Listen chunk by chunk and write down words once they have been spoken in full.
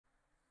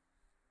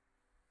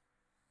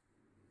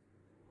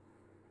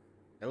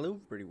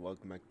Hello everybody,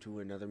 welcome back to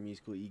another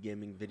musical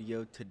e-gaming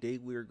video. Today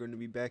we are going to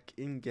be back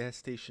in Gas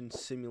Station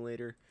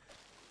Simulator.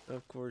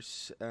 Of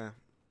course,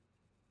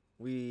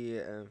 we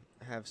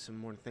have some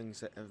more things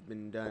that have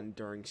been done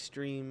during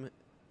stream.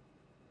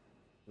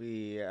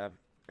 We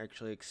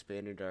actually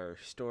expanded our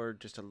store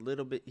just a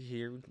little bit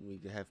here.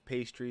 We have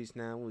pastries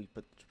now, we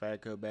put the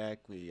tobacco back,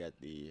 we got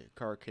the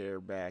car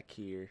care back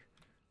here.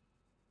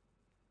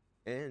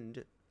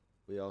 And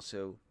we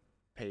also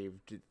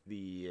paved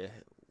the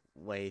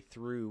way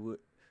through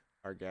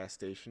our gas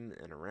station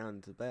and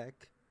around the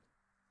back,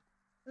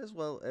 as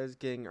well as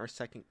getting our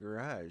second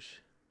garage.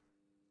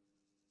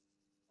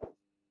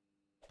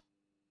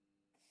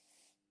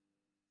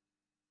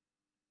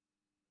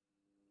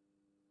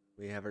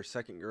 We have our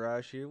second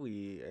garage here.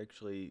 We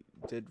actually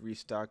did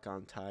restock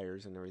on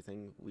tires and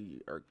everything.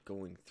 We are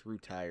going through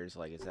tires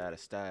like it's out of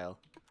style.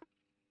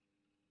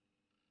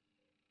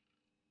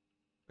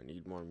 I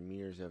need more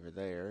mirrors over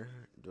there.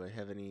 Do I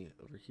have any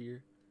over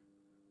here?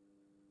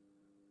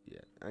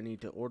 Yeah, I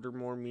need to order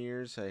more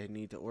mirrors. I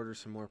need to order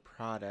some more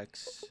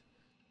products.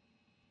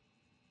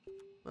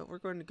 But we're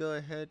going to go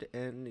ahead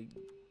and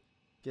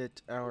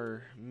get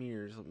our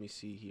mirrors. Let me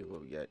see here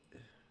what we got.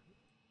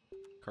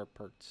 Car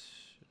parts.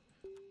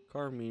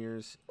 Car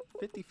mirrors.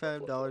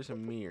 $55 a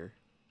mirror.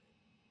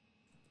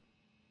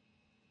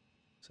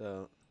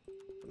 So,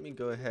 let me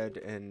go ahead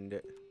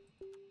and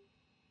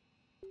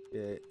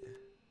get...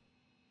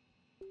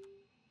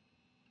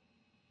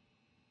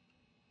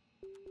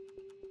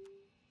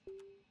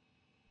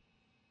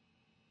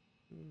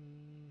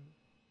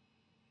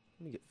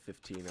 Let me get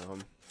 15 of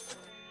them.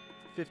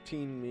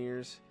 15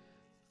 mirrors.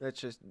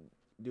 That's just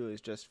is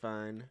just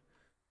fine.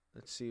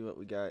 Let's see what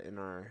we got in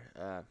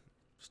our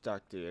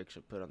stock to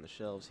actually put on the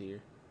shelves here.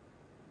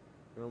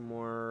 No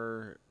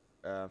more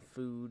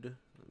food.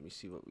 Let me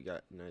see what we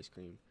got in ice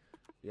cream.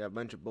 We got a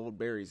bunch of bold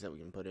berries that we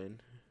can put in.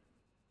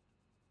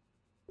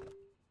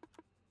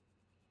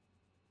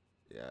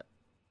 Yeah.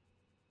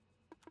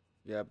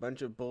 Yeah, a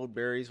bunch of bold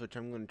berries, which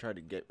I'm going to try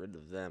to get rid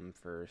of them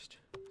first.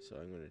 So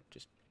I'm going to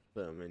just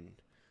put them in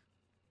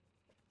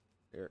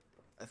there.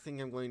 I think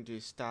I'm going to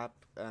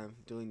stop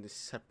doing the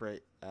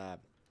separate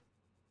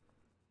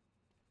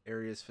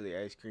areas for the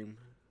ice cream.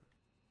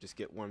 Just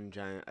get one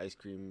giant ice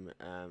cream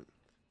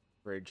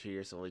fridge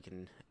here so we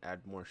can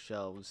add more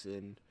shelves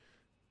in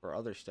for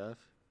other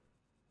stuff.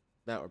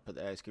 That or put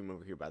the ice cream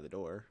over here by the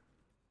door.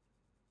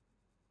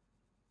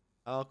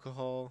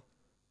 Alcohol.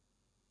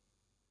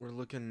 We're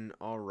looking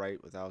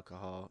alright with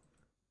alcohol.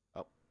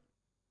 Oh.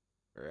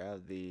 We're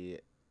out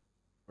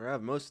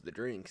of most of the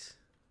drinks.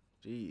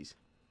 Jeez.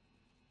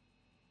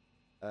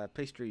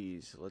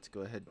 Pastries. Let's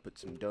go ahead and put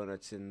some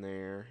donuts in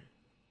there.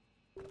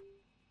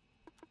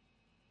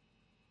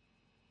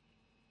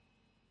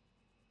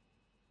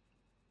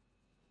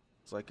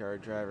 Looks like our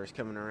driver's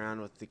coming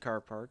around with the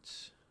car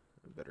parts.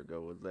 I better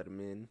go let him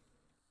in.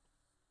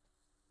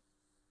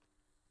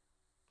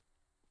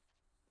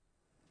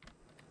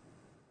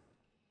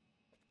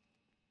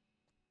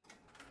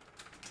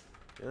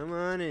 Come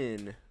on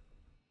in.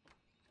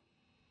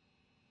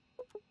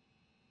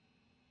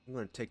 I'm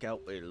going to take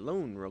out a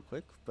loan real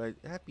quick, but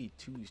happy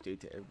Tuesday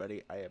to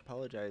everybody. I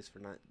apologize for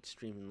not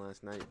streaming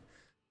last night.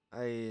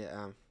 I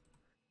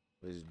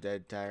was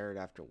dead tired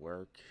after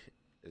work,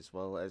 as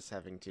well as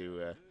having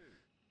to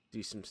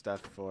do some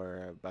stuff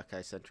for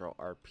Buckeye Central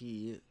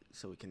RP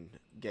so we can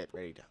get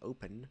ready to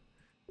open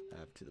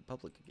to the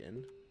public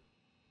again.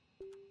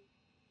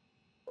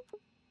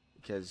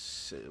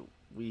 Because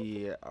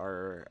we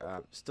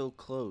are still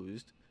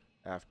closed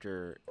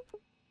after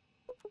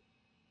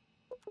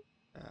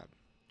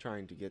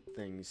trying to get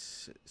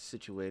things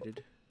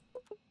situated.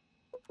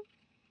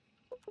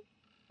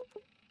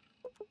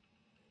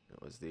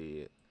 That was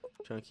the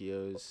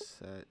Chunkios,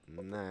 that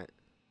and that.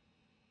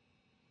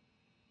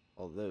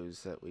 All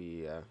those that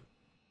we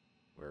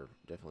were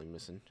definitely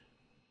missing.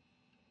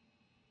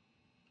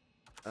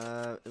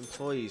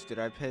 Employees. Did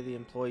I pay the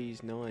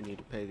employees? No, I need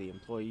to pay the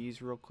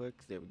employees real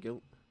quick. There we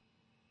go.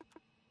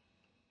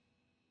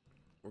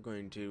 We're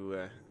going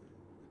to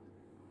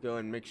go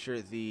and make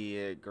sure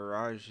the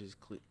garage is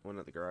clean. Well,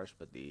 not the garage,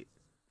 but the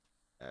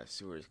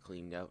sewer is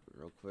cleaned out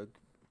real quick,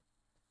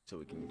 so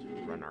we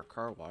can run our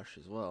car wash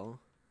as well.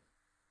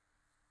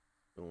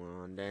 Going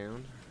on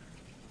down.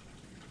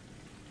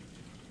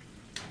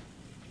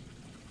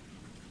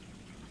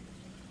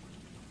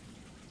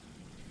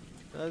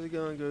 How's it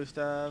going,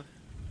 Gustav?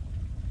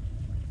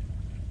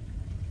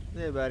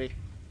 Hey, buddy.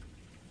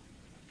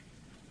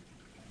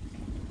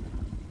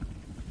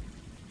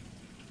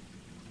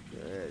 Go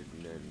ahead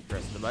and then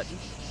press the button.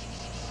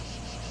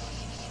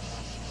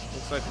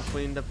 Looks like we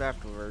cleaned up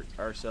after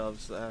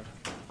ourselves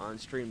on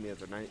stream the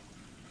other night.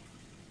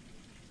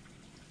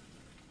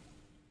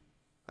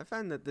 I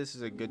find that this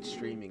is a good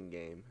streaming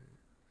game,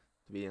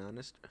 to be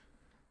honest.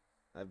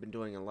 I've been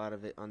doing a lot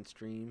of it on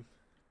stream.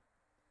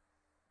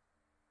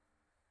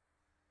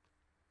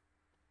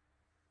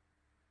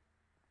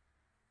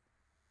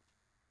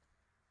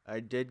 I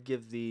did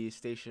give the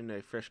station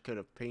a fresh coat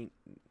of paint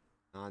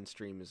on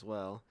stream as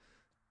well.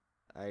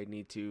 I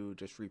need to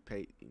just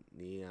repaint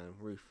the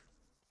roof.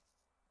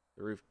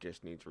 The roof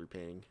just needs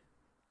repainting.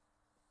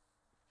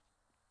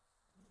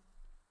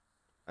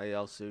 I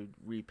also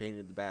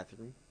repainted the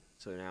bathroom,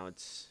 so now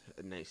it's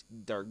a nice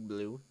dark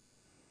blue.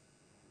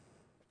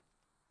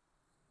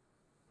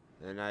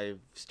 And I've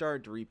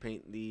started to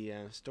repaint the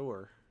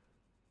store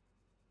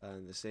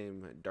the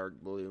same dark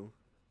blue.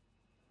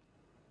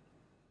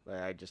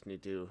 But I just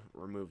need to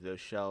remove those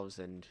shelves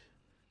and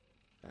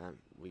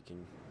we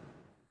can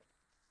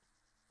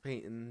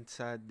paint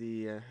inside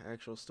the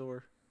actual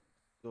store.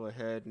 Go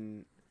ahead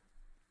and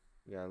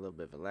we got a little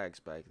bit of a lag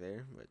spike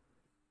there, but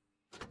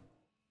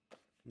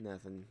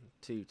nothing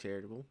too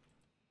terrible.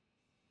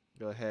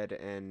 Go ahead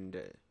and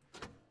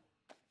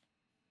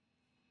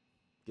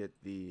get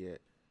the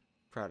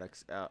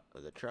products out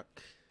of the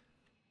truck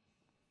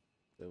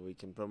so we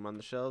can put them on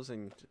the shelves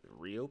and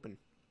reopen.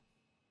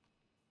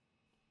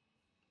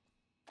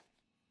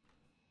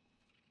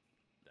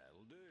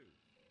 That'll do.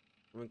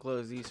 I'm gonna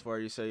close these for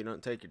you so you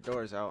don't take your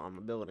doors out on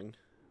the building.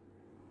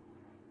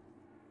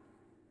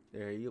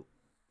 There you go.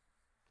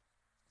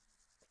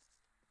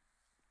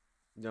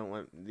 Don't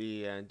want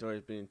the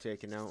doors being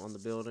taken out on the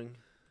building.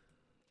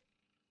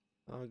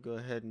 I'll go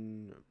ahead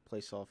and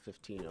place all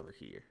 15 over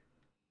here.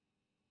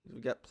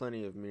 We got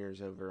plenty of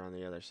mirrors over on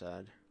the other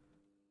side.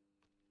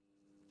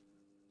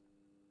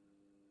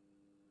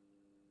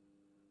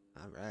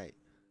 Alright.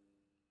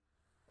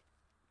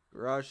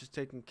 Garage is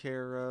taken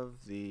care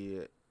of.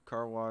 The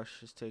car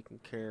wash is taken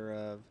care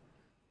of.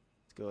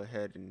 Let's go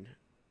ahead and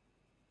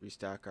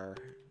restock our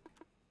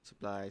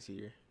supplies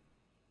here.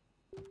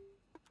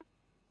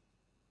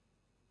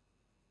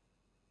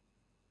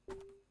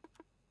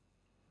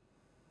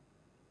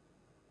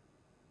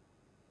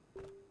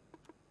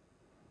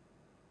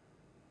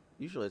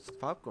 Usually it's the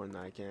popcorn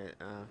that I can't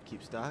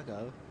keep stock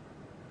of.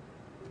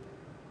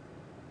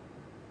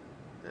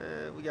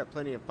 We got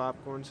plenty of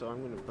popcorn, so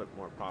I'm going to put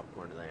more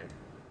popcorn there.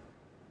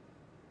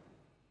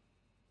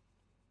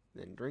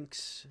 Then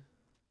drinks.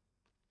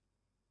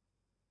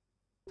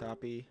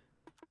 Toppy.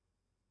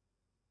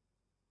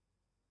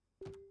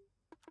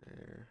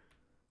 There.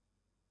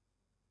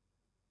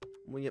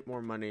 When we get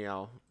more money,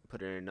 I'll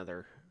put in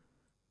another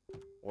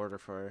order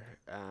for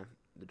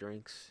the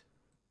drinks.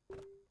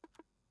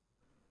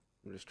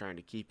 I'm just trying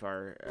to keep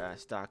our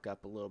stock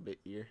up a little bit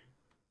here.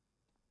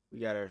 We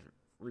gotta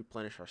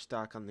replenish our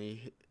stock on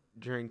the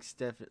drinks,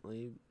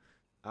 definitely.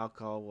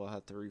 Alcohol we'll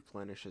have to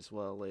replenish as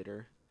well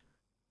later.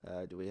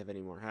 Do we have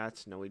any more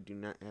hats? No, we do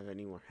not have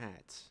any more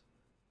hats.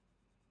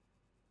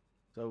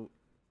 So,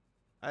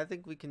 I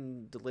think we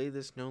can delay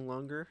this no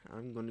longer.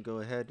 I'm going to go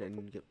ahead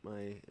and get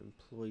my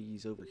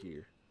employees over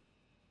here.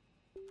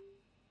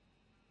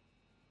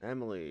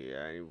 Emily,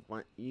 I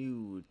want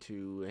you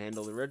to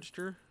handle the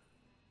register.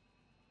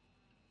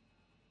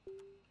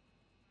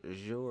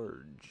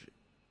 George,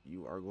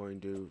 you are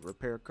going to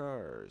repair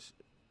cars.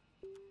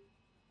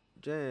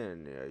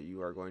 Jen,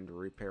 you are going to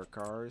repair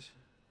cars.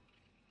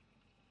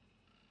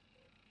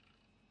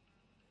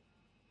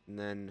 And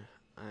then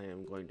I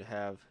am going to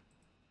have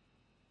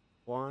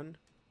Juan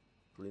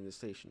clean the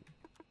station.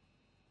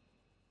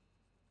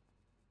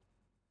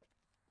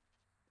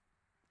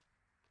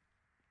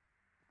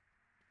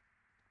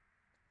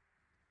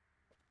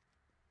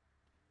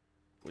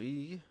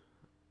 We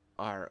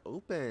are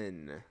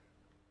open.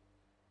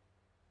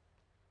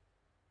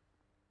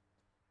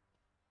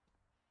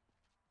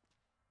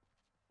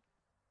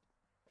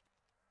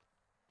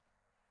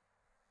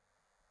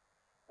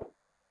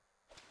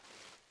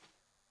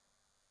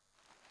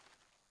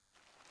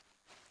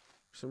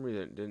 For some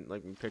reason it didn't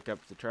let me pick up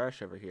the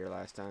trash over here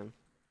last time.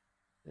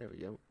 There we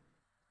go.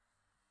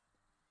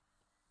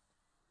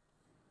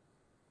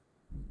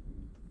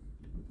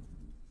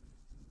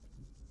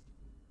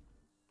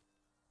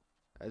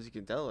 As you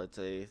can tell, it's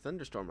a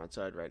thunderstorm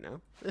outside right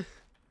now.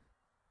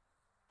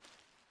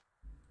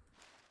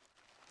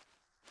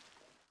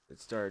 It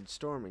started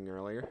storming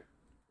earlier.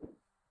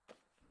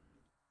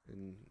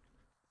 And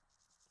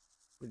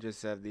we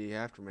just have the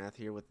aftermath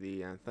here with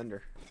the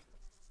thunder.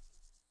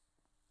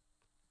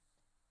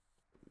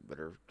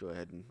 Better go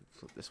ahead and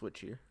flip the switch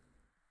here.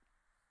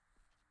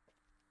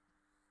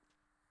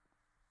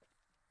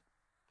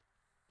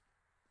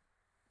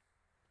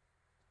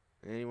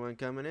 Anyone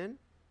coming in?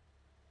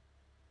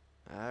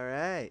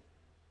 Alright.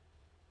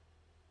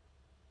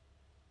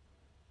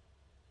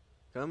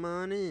 Come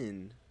on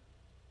in.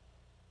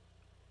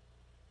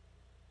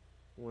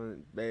 One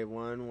at Bay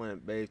 1, one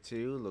at Bay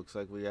 2. Looks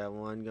like we got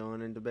one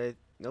going into Bay...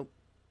 Nope.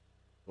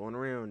 Going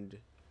around.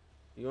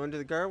 You going to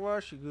the car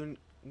wash? You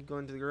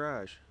going to the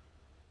garage?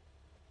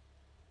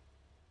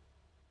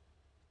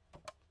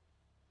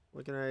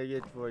 What can I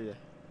get for you?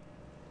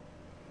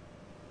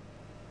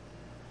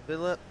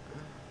 Philip?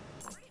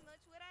 Pretty much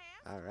what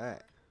I asked.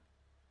 Alright.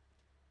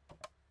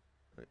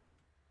 Wait.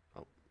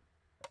 Oh.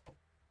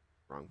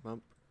 Wrong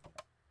bump.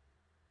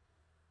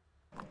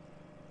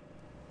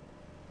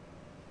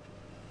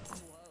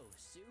 Whoa,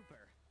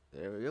 super.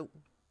 There we go.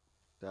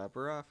 Top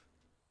her off.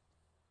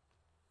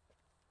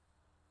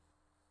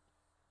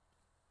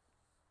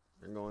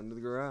 We're going to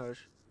the garage.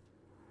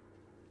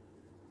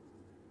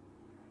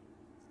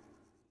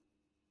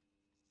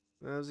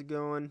 How's it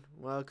going?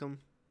 Welcome.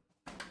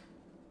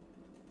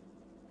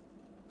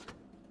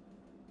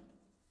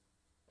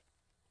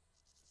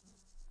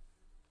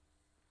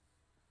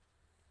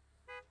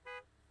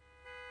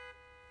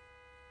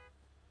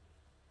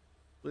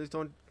 Please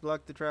don't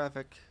block the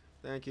traffic.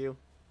 Thank you.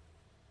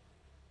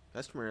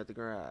 Customer at the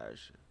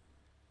garage.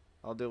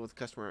 I'll deal with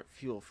customer at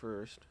fuel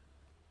first.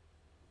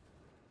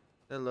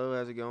 Hello,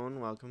 how's it going?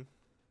 Welcome.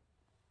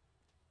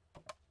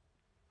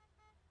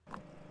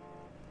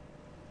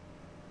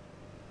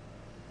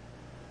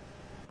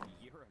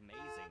 You're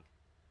amazing.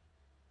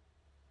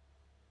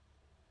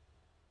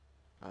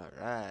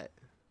 Alright.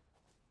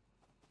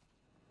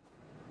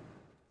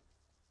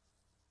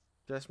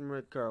 Customer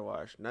at car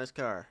wash. Nice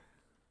car.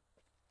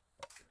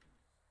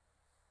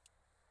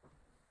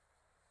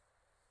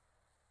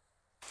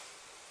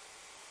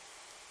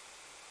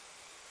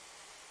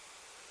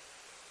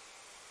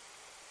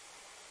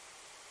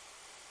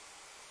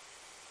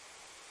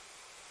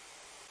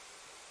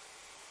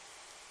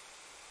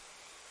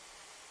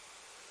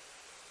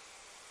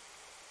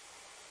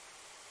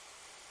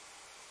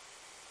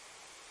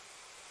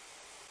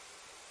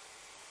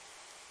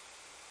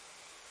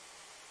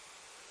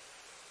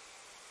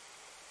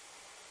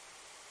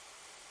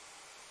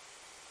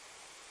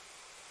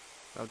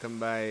 I'll come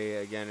by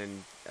again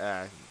and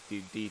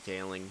do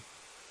detailing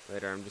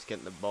later. I'm just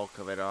getting the bulk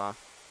of it off.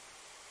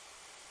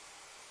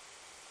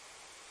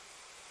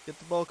 Get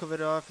the bulk of it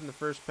off in the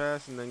first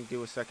pass and then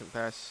do a second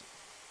pass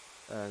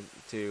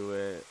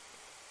to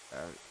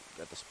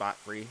get the spot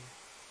free.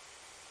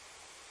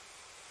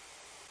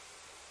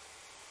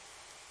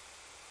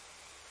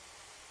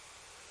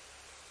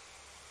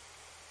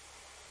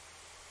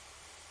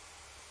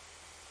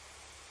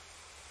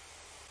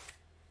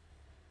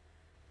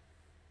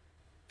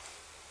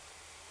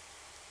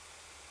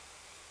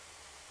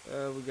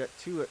 We got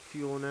 2 at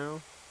fuel now.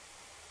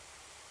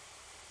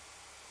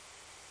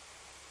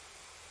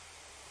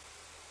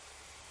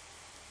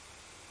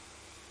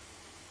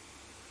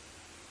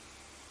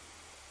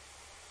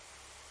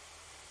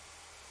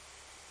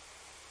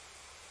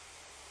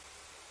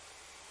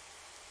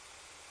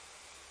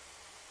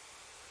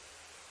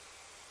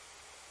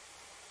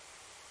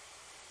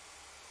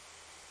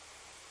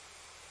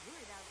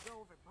 Worried I'll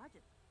go over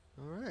budget.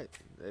 Alright,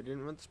 they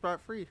didn't want the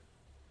spot free.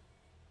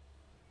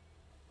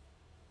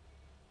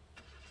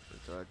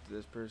 Let's talk to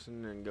this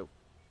person and go.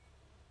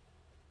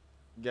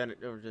 Get it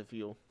over to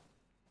fuel.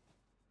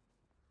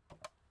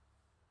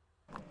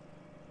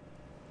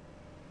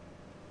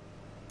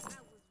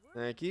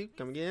 Thank you.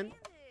 Come again.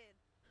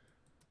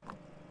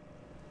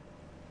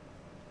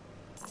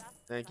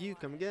 Thank you.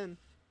 Come again.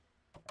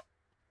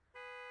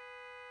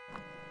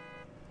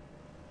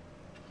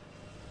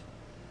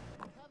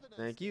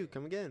 Thank you.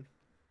 Come again.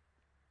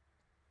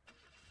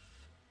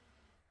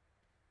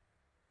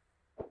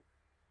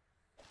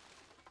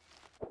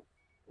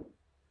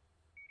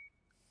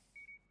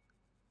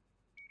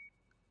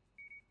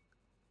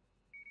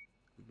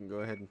 We can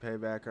go ahead and pay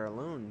back our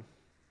loan.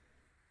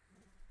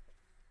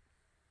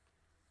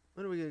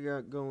 What do we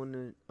got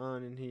going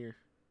on in here?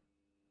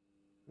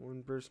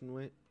 One person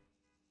wait.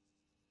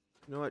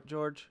 You know what,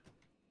 George?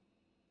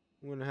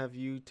 I'm gonna have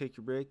you take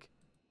your break.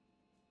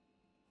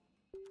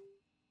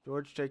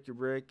 George, take your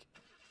break.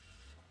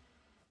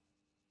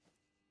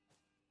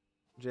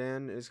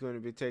 Jan is going to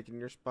be taking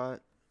your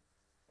spot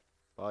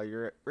while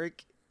you're at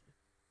break.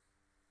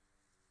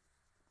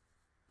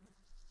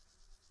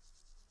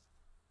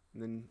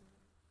 And then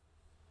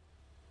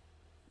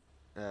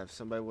if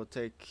somebody will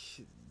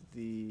take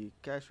the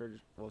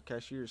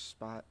cashier's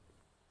spot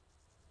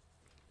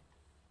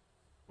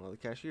while the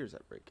cashier's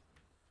at break.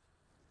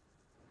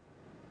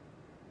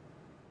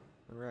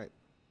 Alright.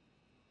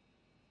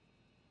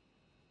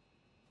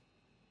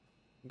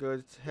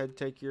 Go ahead,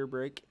 take your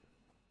break.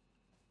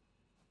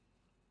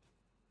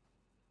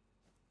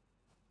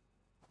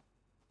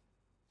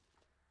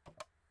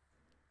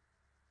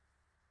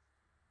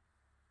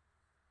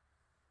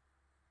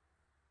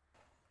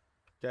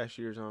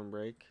 Cashier's on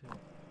break.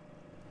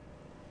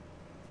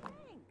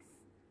 Thanks.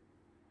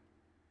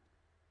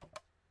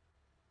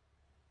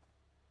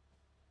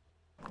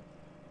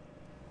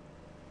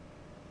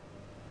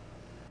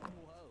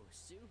 Whoa,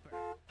 super.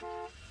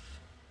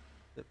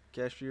 The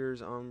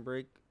cashier's on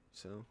break,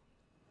 so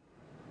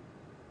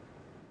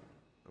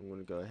I'm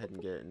gonna go ahead and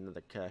get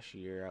another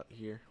cashier out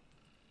here.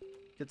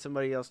 Get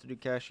somebody else to do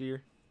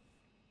cashier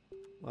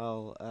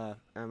while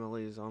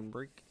Emily is on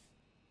break.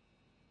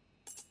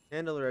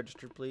 Handle the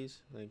register,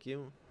 please. Thank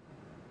you.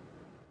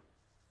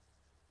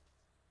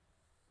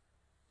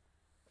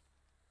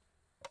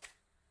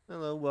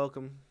 Hello,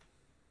 welcome.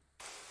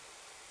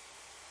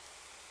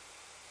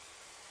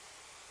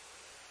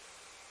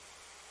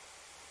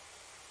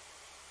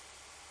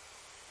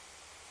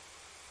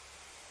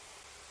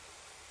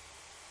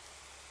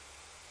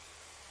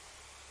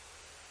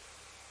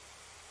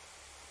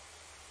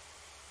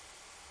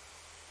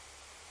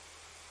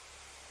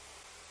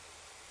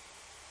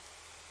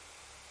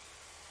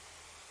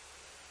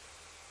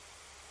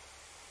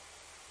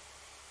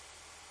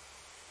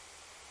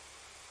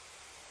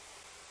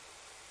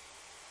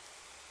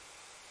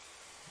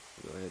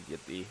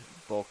 get the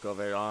bulk of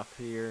it off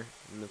here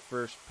in the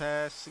first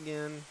pass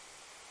again.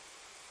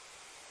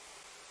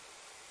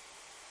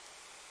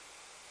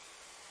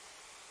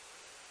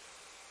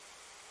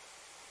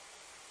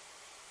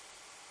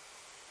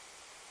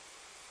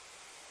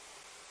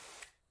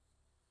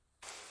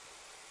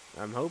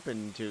 I'm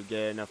hoping to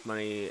get enough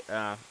money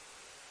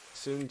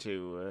soon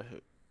to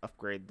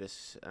upgrade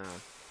this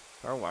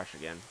car wash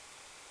again,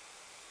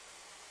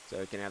 so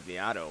it can have the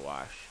auto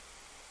wash.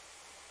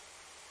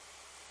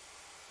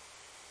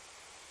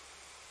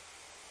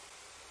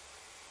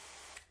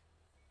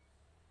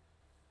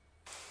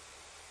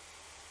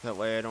 That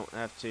way I don't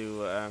have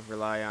to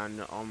rely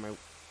on all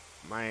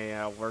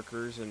my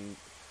workers and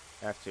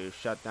have to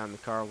shut down the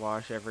car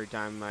wash every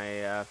time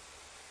I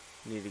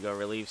need to go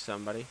relieve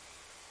somebody.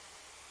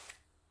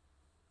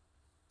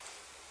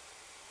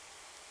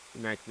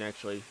 And I can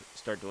actually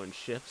start doing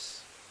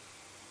shifts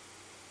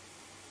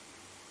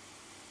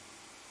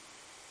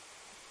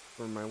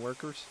for my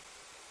workers.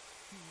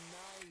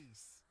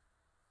 Nice.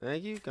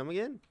 Thank you. Come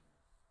again.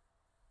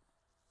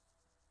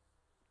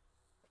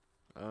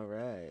 All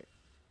right.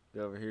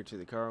 Go over here to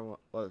the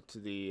to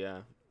the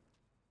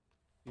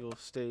fuel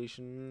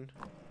station.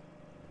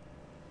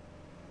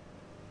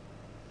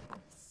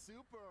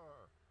 Super.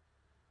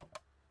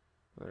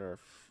 But our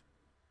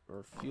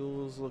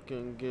fuel's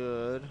looking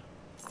good.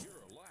 You're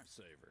a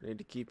lifesaver. Need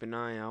to keep an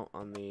eye out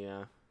on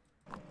the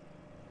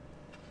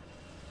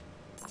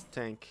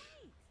tank.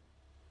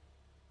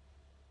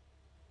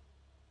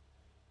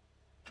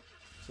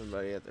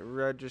 Somebody at the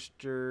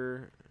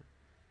register.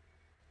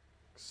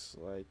 Looks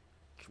like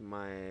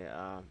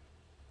my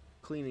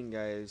cleaning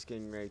guy is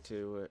getting ready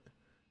to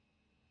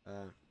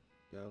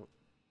go.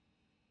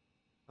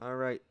 All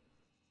right.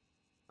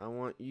 I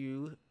want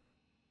you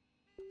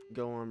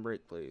go on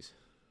break, please.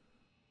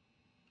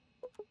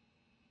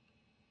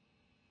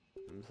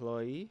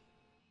 Employee.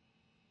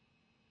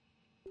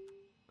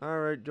 All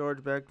right,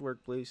 George, back to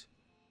work, please.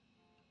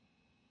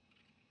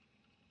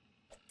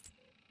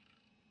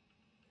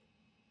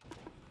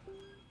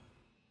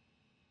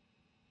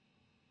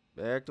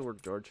 Back to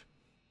work, George.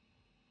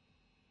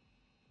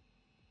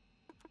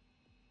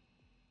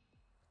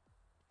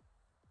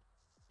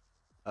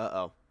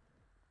 Uh-oh.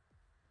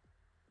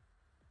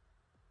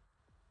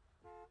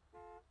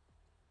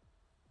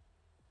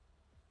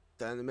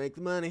 Time to make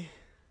the money.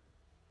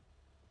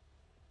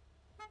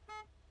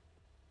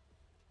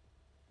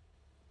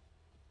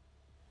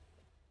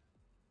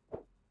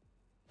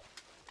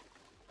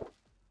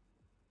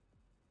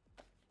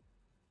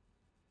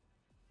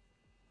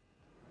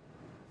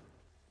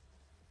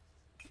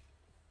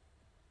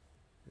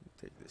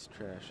 Take this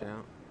trash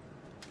out.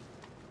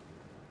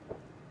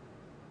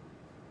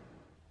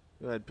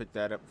 Go ahead and pick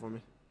that up for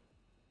me.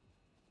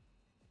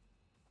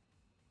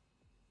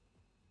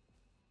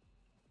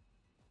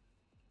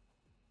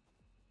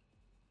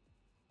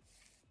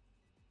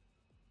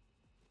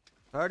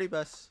 Party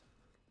bus.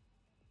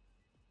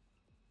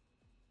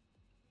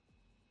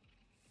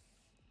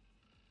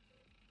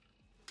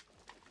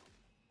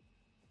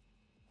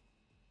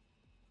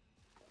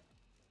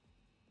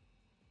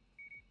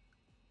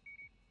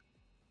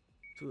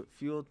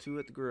 Fuel 2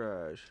 at the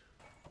garage.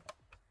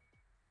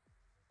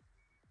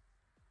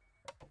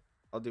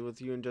 I'll deal with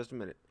you in just a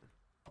minute.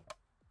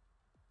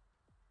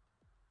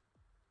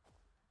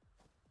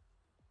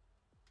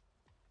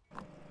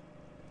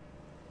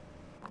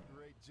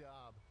 Great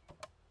job.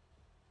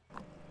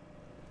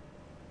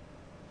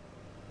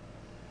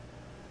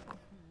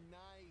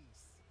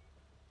 Nice.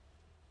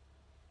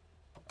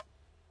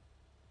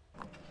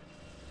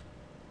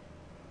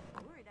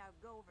 Worried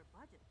I'd go over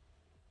budget.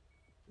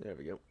 There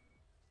we go.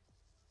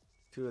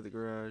 2 at the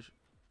garage.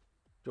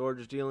 George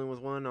is dealing with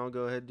one. I'll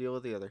go ahead and deal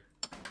with the other.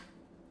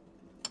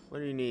 What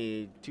do you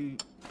need?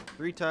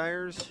 3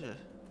 tires?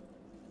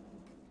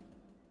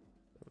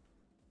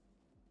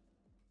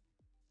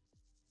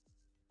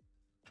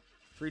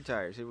 3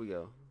 tires. Here we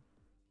go.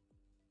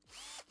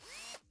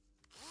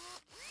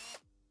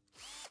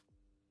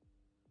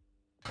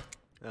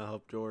 I'll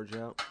help George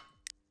out.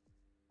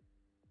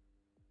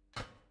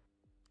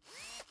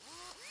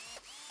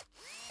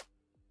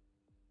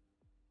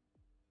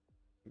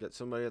 Got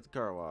somebody at the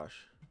car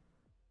wash.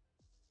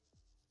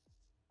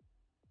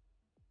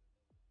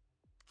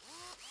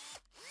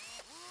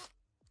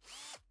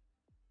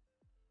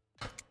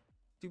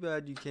 Too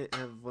bad you can't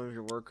have one of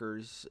your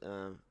workers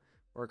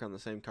work on the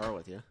same car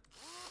with you.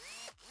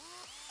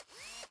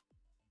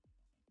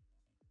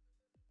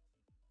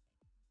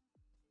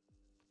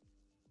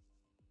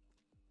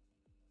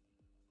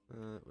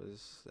 It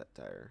was that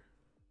tire.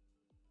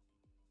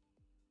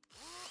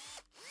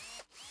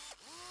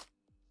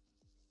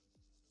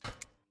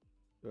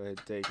 Go ahead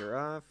and take her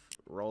off.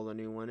 Roll the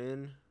new one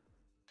in.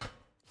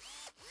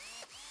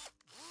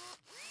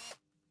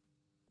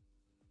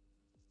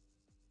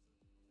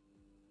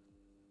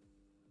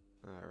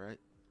 Alright.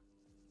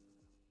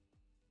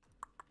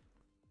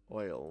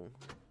 Oil.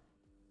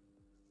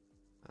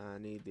 I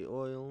need the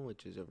oil,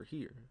 which is over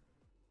here.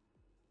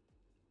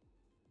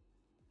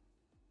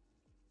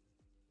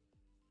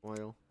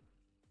 Oil.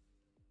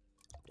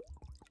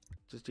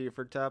 Just here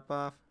for top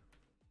off.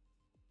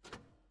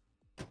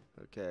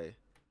 Okay.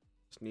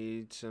 Just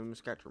need some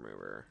scratch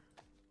remover.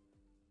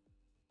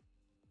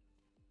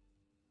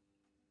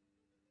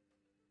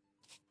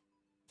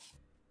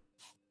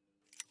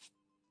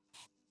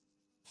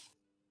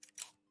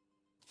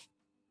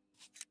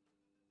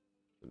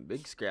 Some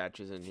big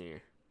scratches in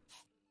here.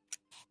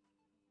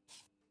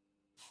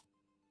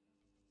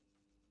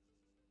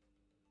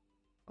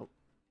 Oh.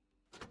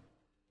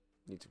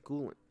 Need some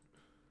coolant.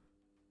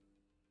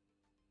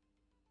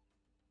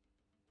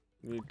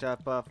 You need to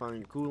top off on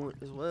your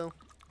coolant as well.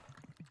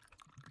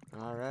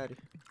 Alrighty.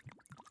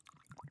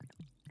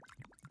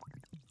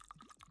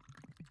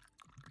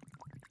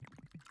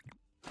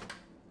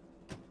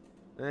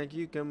 Thank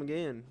you, come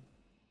again.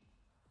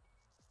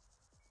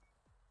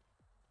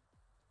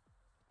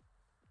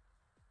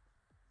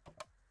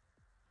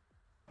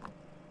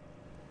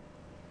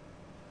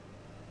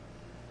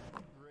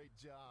 Great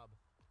job.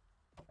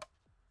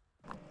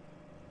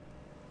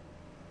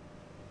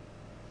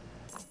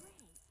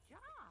 Great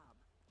job.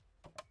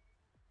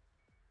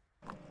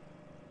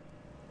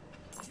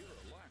 You're a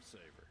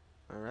lifesaver.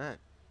 Alright.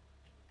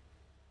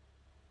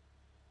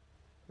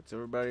 What's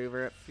everybody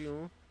over at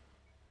fuel?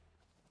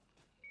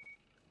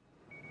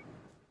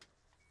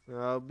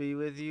 I'll be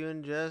with you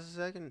in just a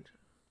second.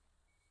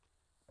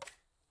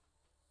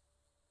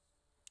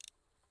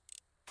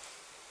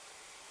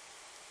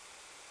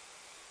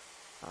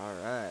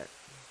 Alright.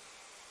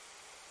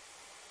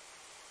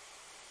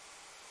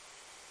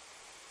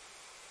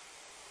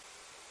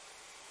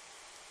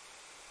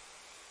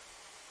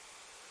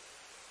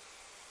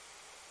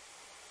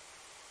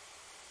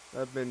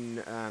 I've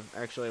been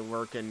actually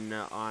working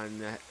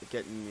on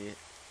getting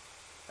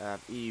the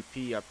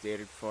EEP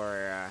updated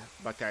for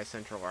Buckeye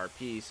Central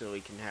RP so we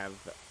can have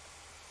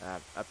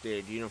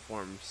updated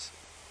uniforms.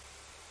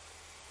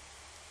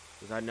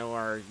 Because I know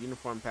our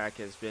uniform pack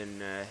has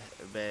been a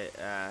bit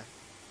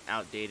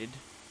outdated,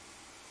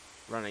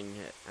 running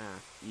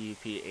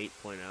EEP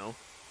 8.0.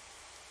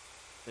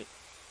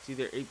 It's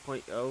either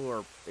 8.0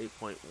 or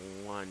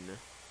 8.1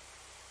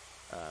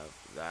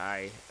 that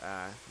I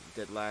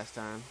did last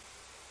time.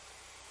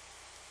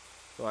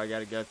 So I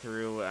gotta go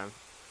through,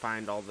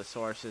 find all the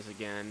sources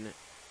again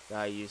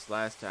that I used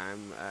last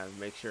time,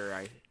 make sure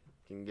I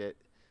can get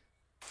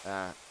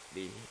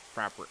the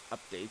proper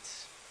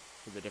updates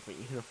for the different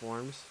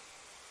uniforms.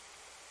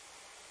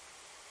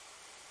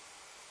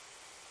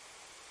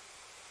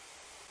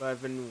 But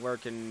I've been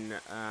working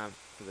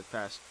for the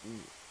past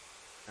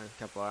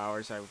couple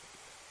hours.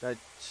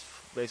 That's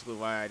basically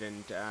why I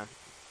didn't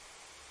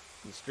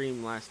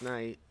stream last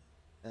night,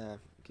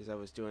 because I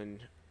was doing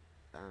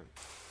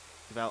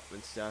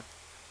development stuff,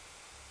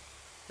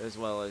 as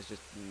well as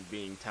just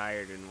being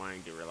tired and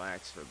wanting to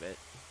relax for a bit.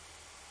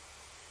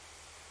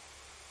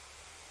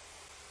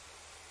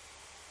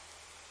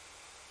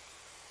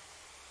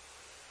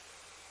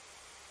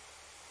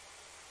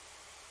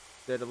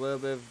 Did a little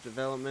bit of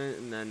development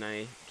and then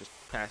I just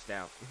passed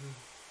out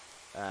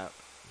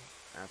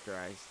after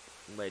I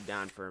laid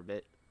down for a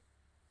bit.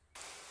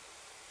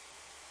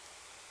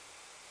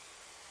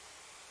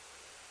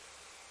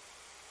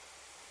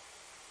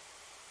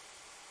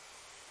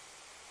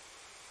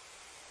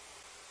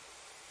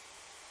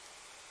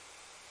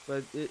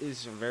 But it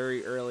is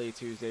very early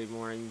Tuesday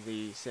morning,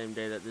 the same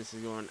day that this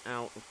is going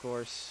out, of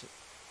course.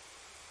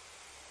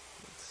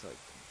 It's like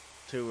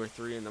 2 or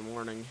 3 in the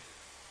morning.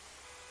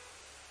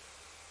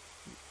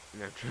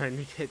 And I'm trying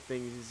to get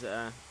things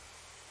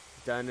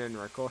done and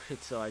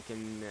recorded so I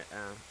can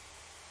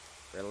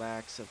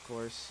relax, of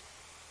course.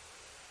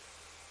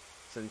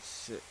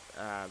 Since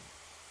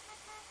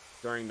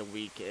during the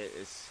week it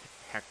is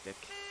hectic.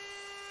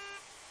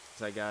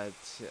 So I got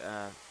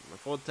my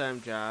full-time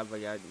job, I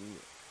got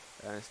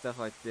stuff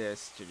like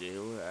this to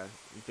do,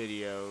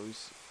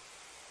 videos,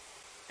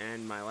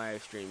 and my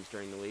live streams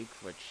during the week,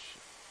 which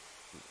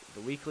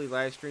the weekly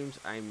live streams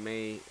I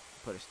may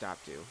put a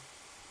stop to.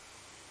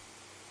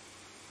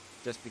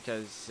 Just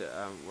because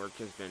work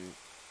has been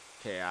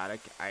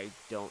chaotic, I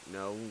don't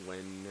know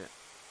when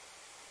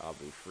I'll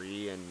be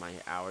free, and my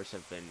hours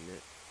have been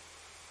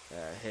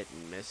hit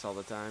and miss all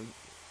the time,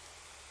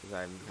 because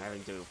I'm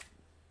having to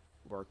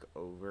work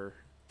over.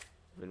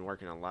 I've been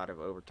working a lot of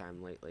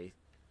overtime lately.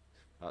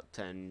 About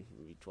 10,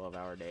 maybe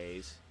 12-hour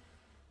days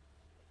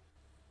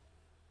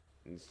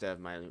instead of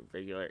my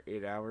regular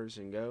 8 hours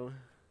and go.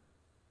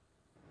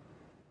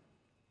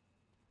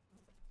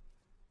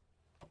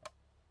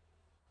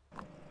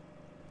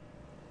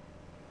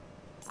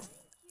 Thank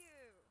you.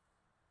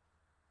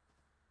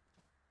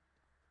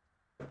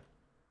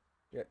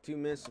 Got 2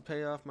 minutes to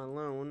pay off my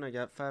loan. I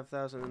got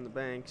 $5,000 in the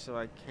bank, so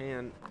I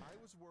can I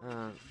was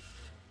working.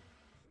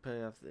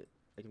 pay off the.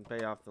 I can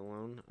pay off the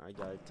loan. I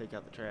gotta take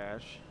out the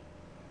trash.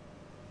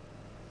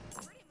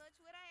 Pretty much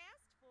what I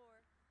asked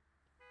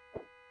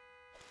for.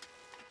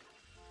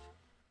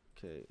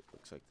 Okay,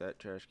 looks like that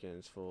trash can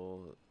is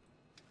full.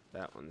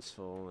 That one's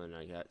full, and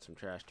I got some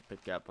trash to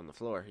pick up on the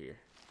floor here.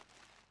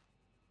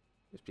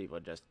 Because people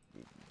just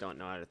don't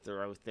know how to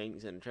throw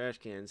things in a trash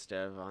can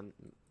instead of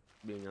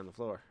being on the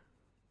floor.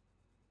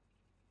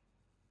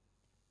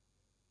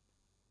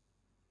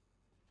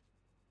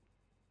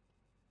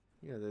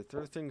 Yeah, they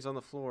throw things on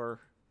the floor.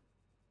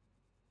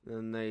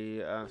 Then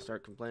they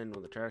start complaining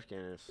when the trash can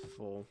is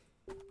full.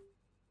 There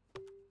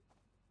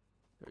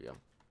we go.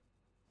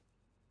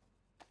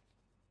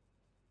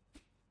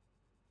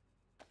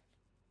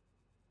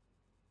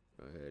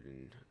 Go ahead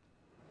and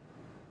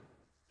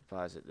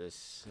deposit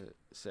this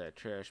set of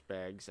trash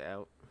bags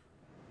out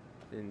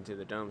into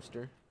the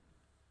dumpster.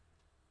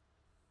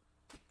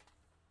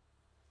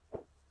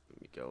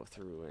 Let me go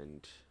through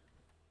and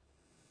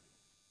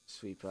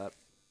sweep up,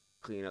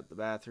 clean up the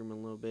bathroom a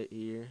little bit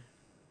here.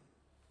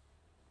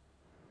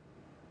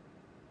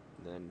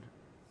 Then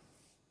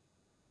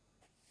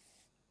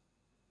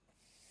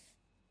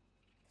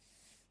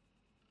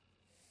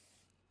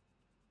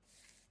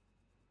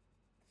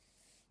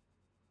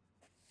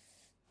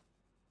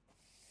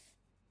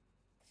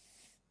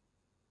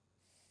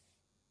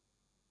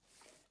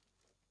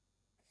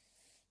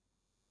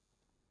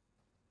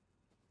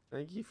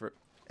thank you for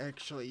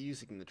actually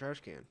using the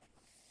trash can.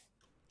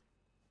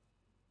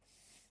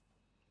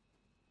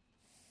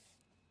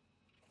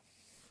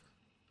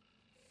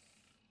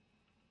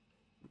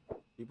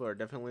 People are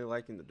definitely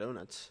liking the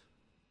donuts.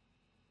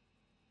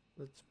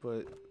 Let's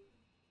put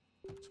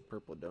some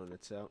purple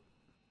donuts out.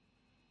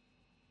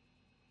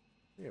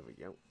 There we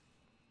go.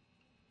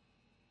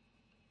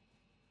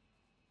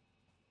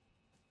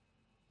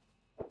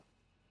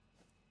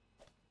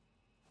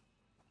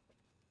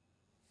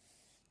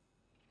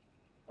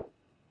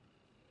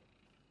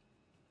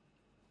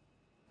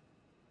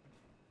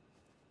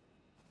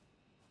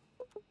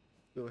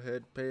 Go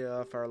ahead, pay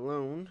off our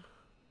loan.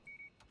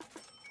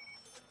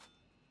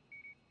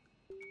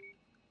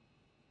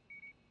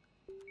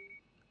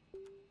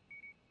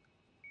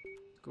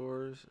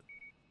 Scores.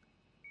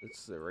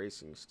 It's the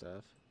racing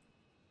stuff.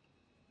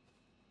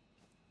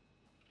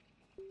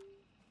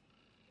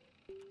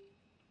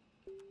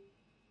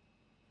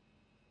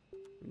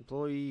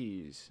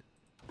 Employees.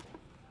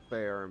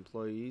 Pay our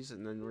employees,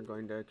 and then we're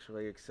going to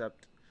actually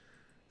accept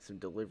some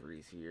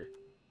deliveries here.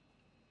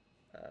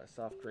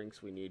 Soft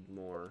drinks, we need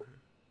more.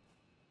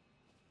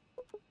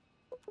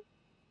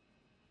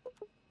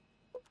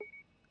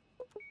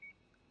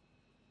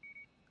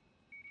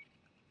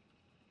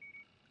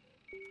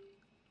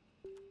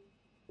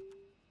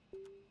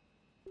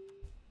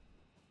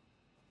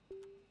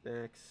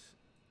 Snacks.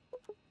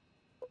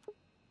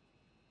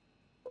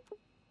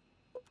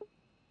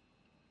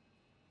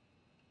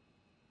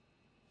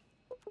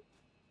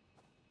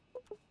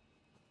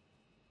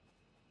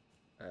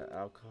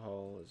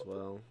 Alcohol as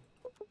well.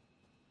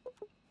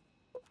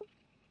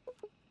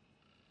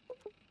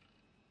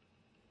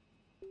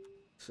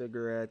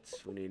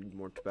 Cigarettes, we need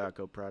more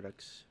tobacco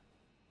products.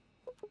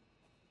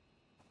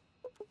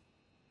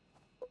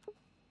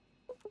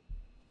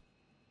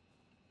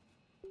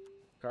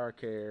 Car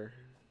care.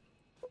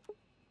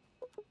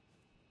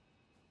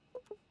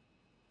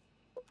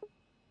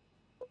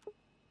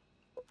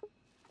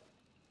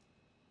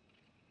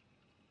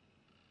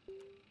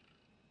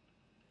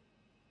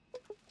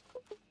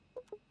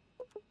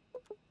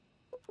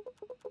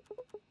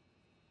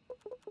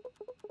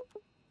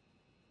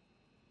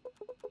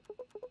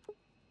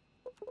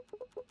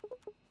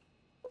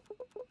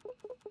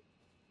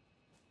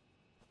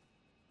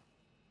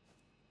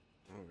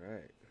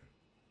 Alright.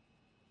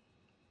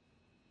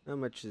 How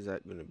much is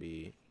that going to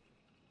be?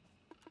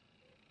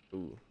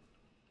 Ooh.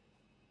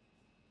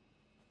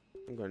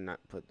 I'm going to not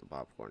put the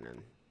popcorn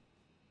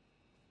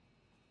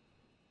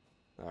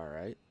in.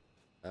 Alright.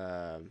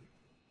 Go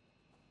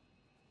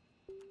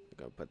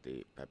put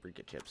the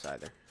paprika chips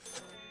either.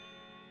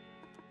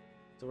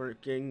 So we're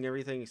getting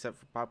everything except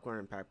for popcorn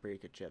and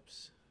paprika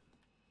chips.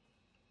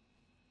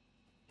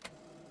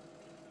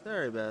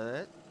 Sorry about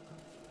that.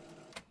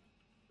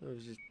 I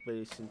was just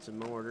placing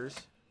some orders.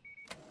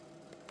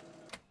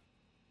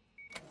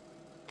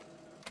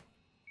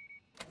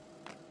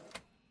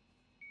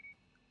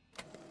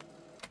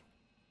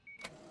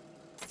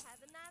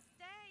 Have a nice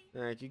day.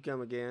 Alright, you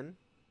come again.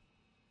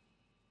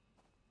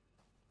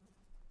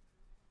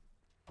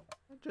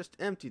 I just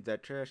emptied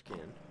that trash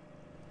can.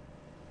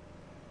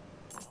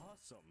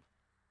 Awesome.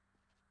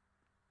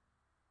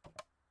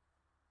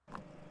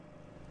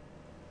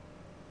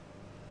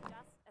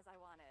 Just as I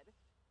wanted.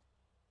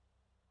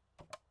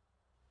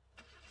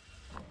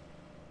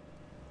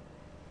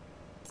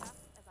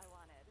 Just as I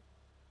wanted.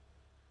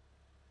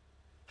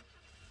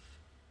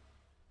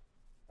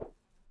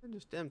 I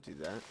just emptied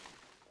that.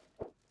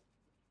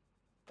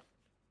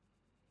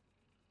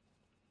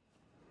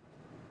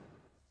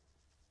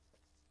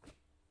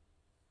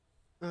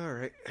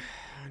 Alright,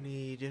 I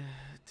need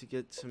to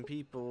get some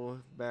people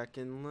back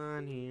in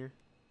line here.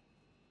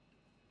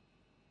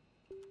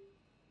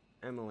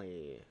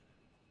 Emily,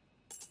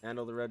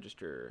 handle the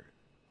register.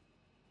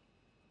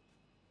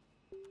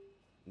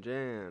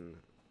 Jan,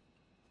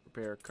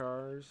 repair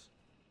cars.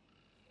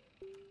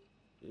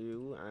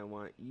 You, I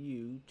want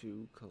you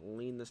to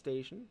clean the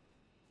station.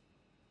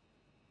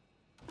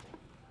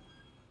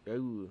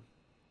 Go.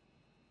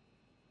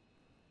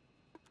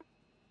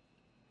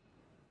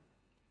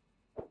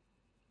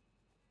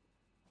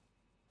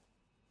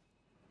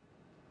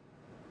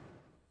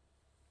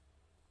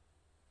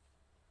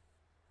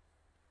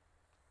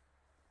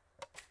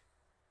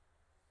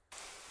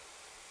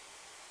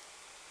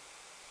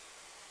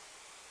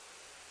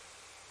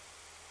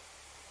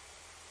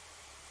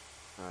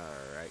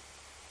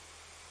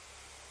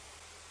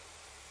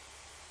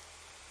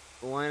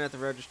 The line at the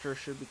register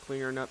should be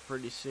clearing up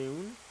pretty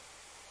soon.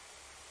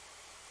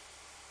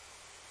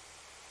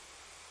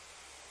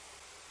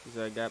 Because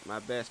I got my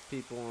best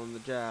people on the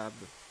job.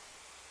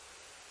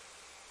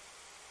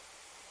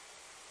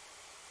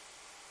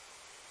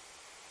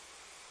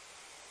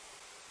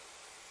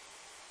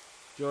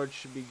 George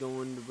should be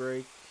going to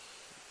break.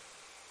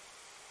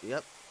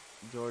 Yep,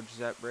 George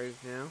is at break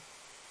now.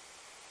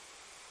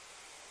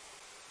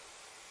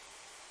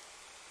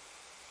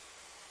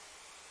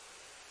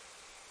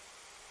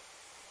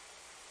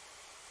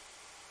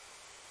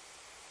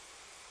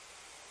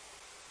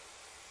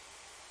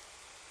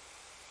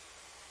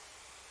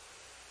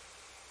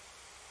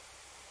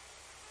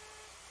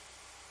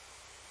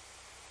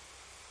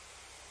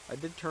 I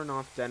did turn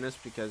off Dennis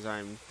because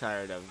I'm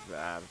tired of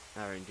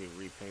having to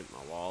repaint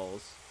my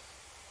walls,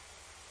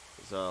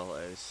 as well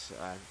as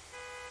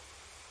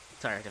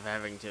tired of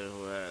having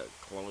to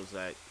close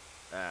that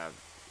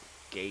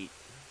gate,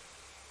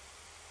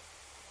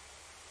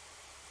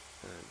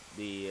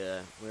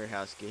 the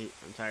warehouse gate.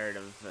 I'm tired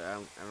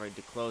of having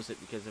to close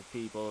it because of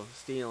people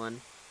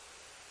stealing.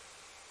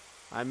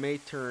 I may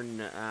turn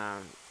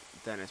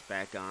Dennis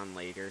back on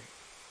later.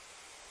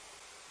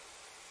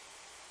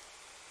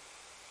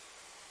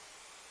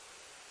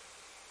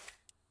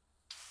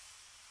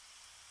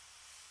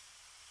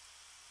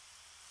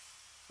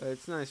 But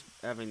it's nice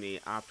having the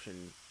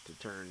option to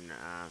turn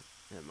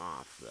him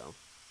off, though.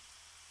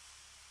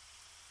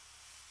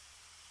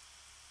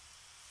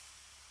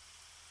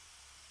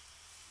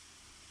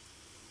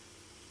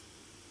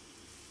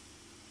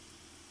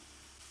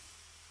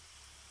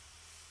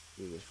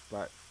 Do this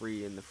spot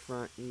free in the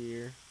front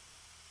here.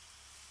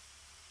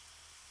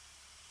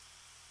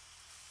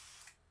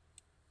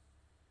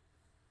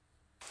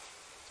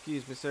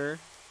 Excuse me, sir.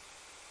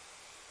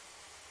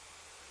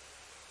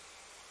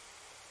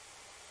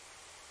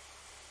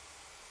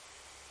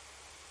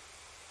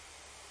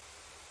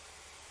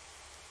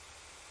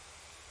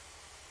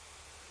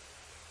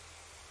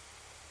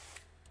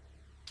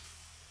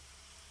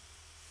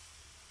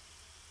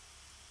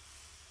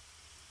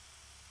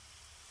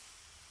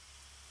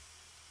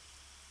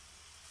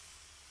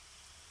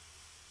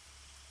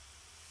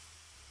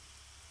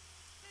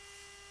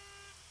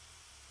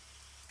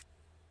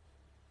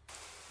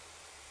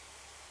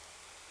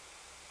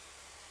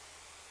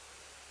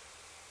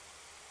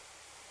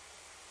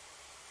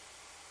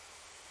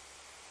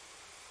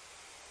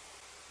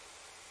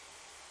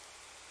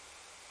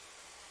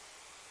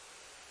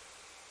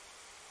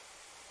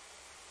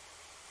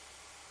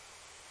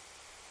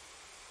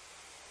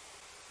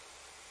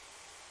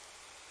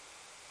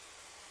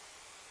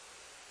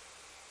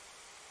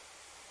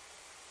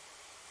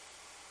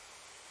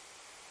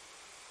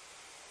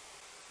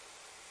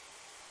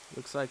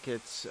 Looks like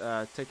it's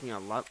taking a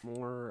lot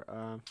more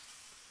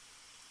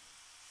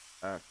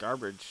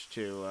garbage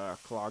to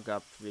clog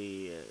up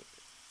the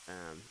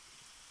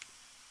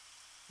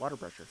water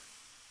pressure.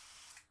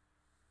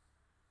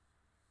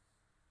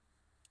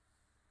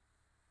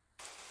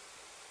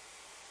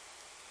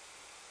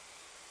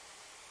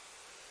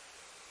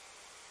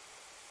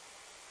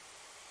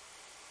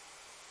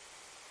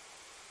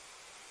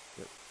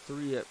 Got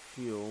 3 at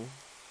fuel.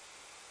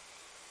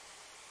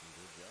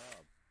 Good job.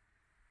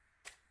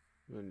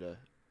 I'm going to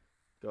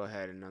go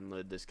ahead and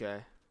unload this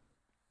guy.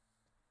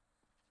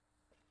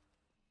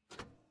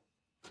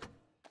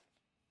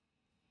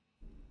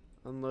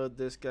 Unload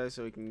this guy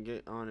so he can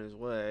get on his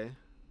way.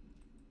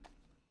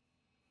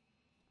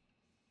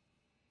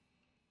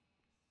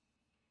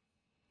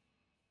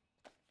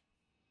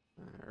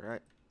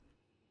 Alright.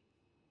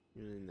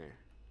 Get in there.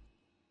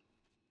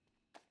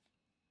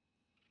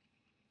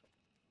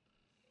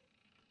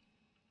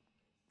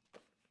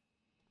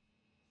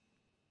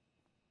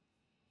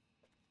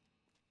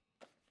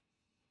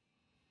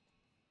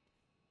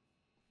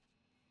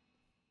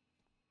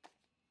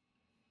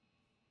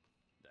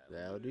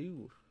 That'll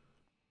do.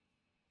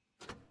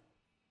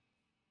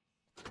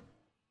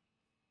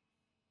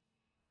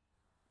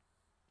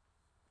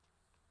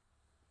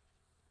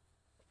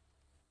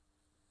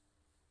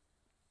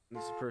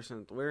 This is the person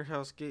at the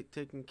warehouse gate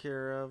taken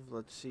care of.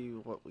 Let's see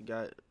what we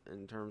got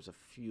in terms of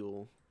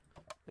fuel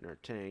in our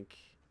tank.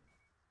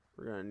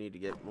 We're gonna need to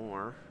get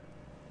more.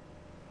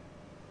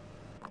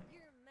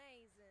 You're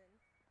amazing.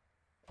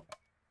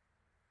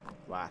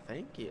 Why,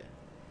 thank you.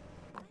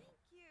 Thank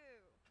you.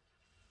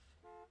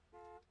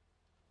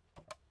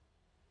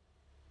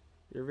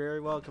 You're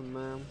very welcome,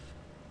 ma'am.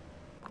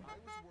 I was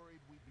worried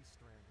we'd be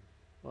stranded.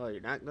 Well,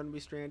 you're not gonna be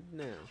stranded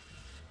now.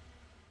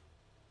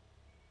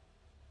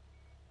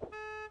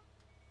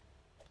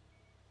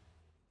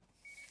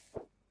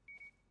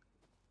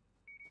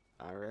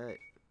 Alright,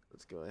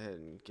 let's go ahead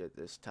and get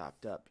this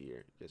topped up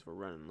here, because we're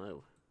running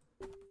low.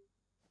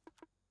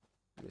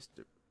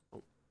 Mr.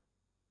 Oh.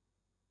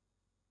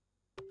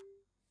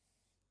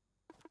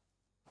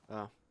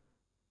 Oh.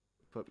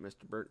 Put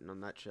Mr. Burton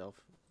on that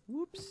shelf.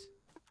 Whoops.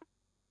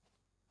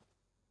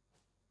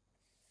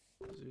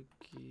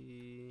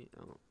 Suzuki.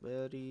 Oh,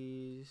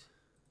 berries.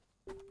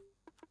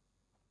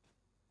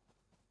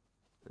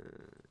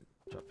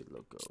 Choppy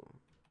Loco.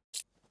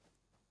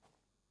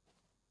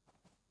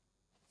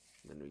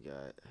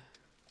 got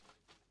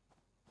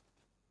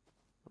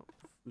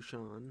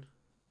Fushan.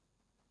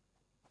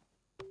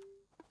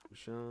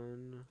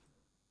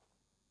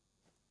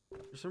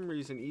 For some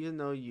reason, even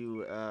though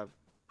you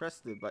press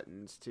the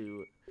buttons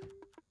to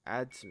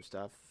add some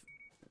stuff,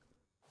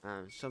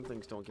 some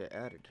things don't get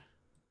added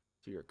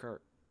to your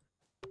cart.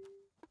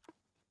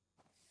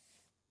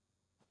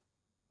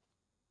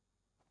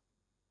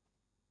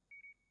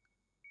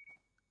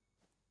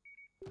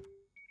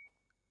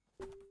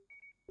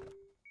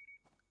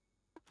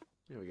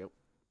 There we go.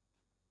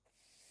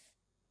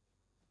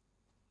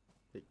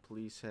 Take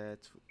police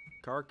hats,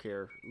 car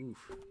care.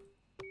 Oof.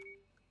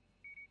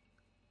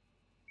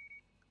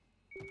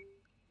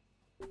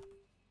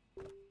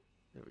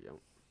 There we go.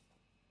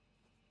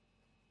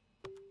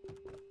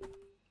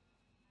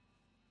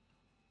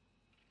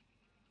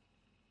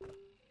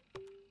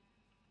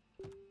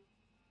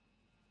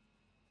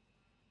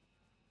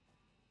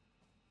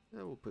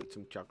 Now we'll put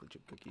some chocolate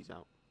chip cookies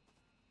out.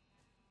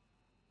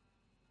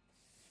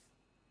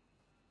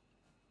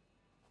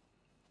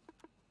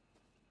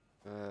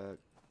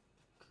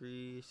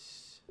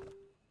 Grease,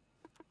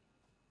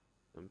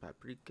 some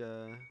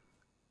paprika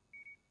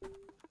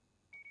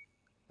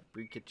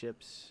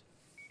chips,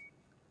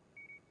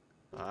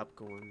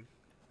 popcorn,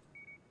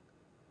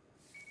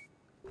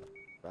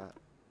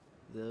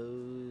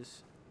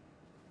 those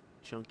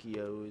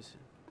Chunky-O's.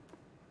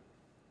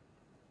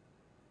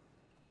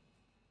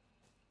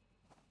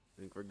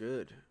 I think we're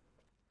good.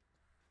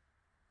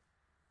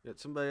 Got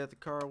somebody at the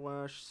car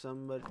wash,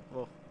 somebody,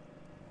 well,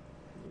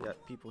 we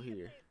got people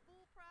here.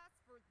 Full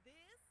price for this?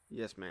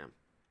 Yes, ma'am.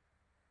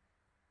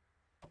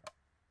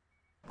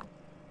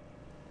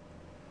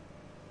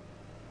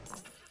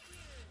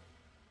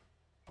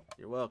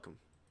 You're welcome.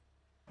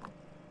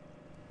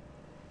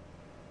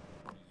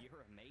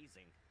 You're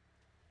amazing.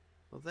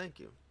 Well, thank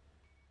you.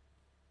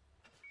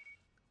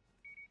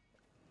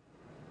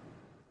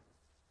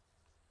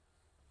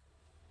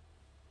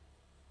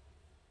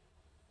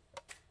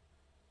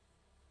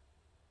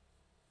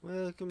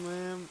 Welcome,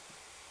 ma'am.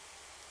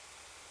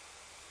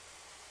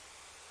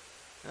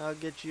 I'll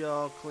get you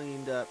all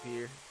cleaned up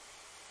here.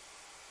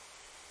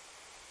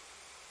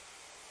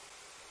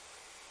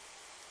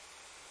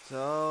 It's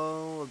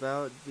all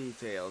about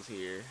details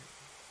here.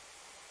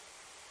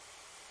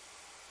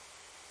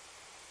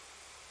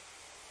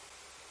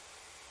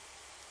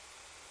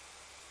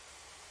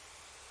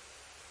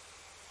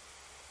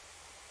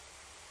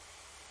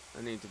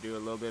 I need to do a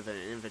little bit of an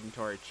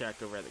inventory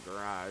check over at the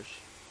garage.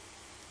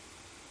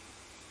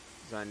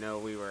 Because I know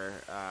we were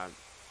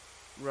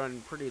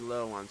running pretty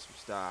low on some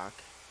stock.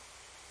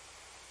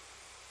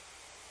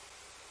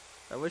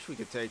 I wish we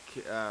could take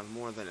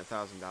more than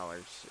 $1,000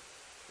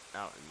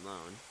 out in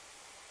loan.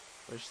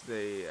 Wish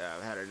they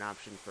had an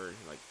option for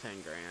like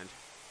 10 grand.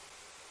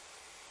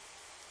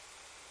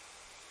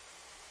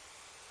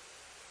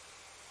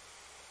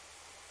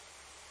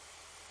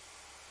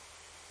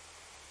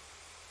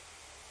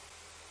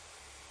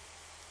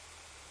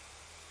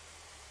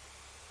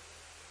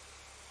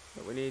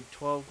 But we need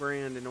 12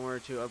 grand in order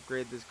to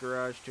upgrade this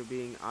garage to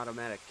being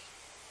automatic.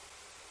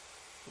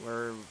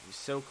 We're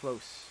so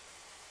close.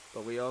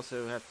 But we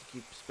also have to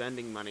keep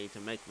spending money to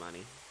make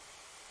money.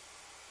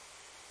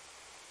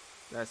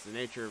 That's the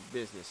nature of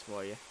business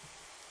for you.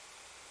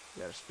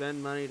 You gotta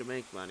spend money to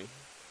make money.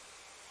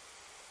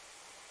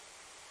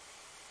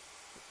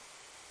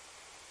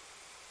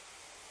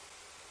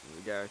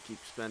 We gotta keep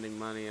spending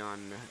money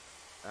on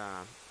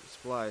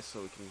supplies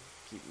so we can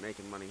keep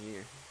making money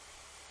here.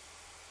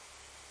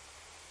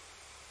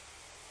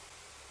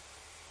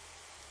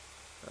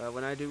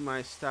 When I do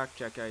my stock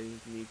check, I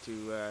need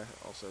to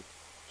also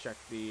check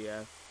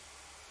the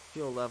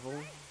fuel level.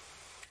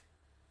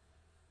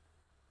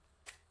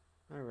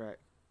 Alright,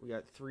 we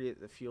got 3 at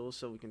the fuel,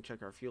 so we can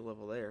check our fuel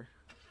level there.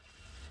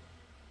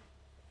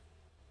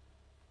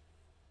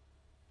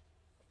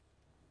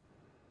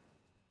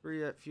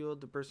 Three at fuel.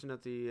 The person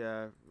at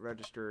the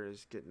register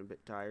is getting a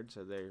bit tired,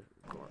 so they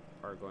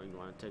are going to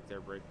want to take their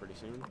break pretty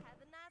soon. Have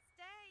a nice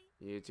day.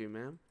 You too,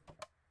 ma'am.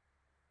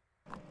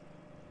 Thank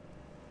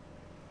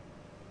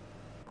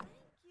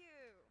you.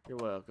 You're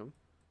welcome.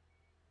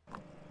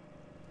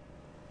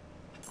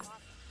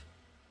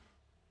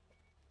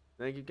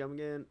 Thank you, come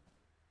again.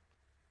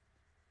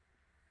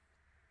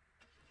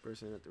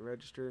 Person at the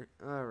register.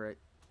 Alright.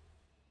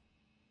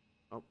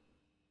 Oh.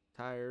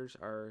 Tires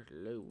are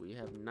low. We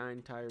have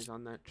 9 tires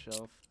on that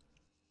shelf.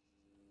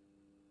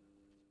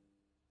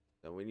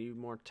 So we need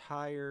more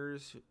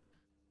tires.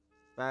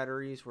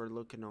 Batteries, we're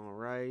looking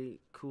alright.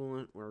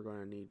 Coolant, we're going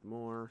to need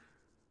more.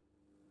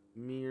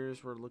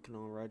 Mirrors, we're looking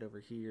alright over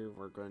here.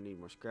 We're going to need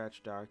more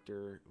scratch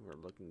doctor. We're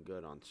looking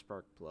good on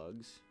spark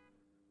plugs.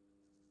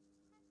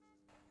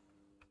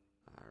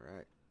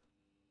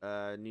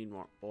 Alright. Need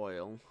more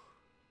oil.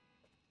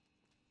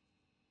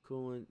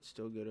 Coolant,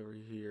 still good over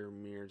here.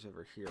 Mirrors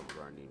over here, we're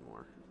going to need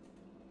more.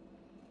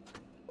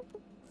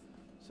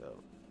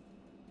 So,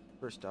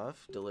 first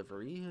off,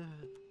 delivery.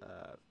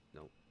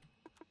 Nope.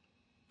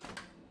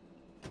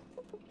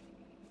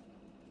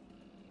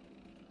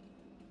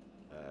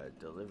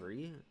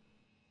 delivery.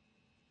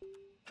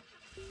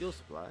 Fuel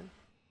supply.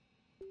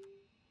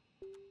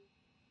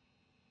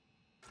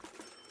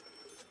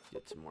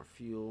 Get some more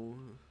fuel.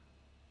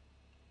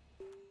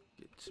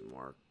 Get some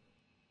more.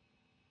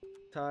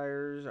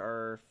 Tires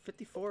are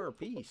 54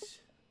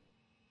 apiece.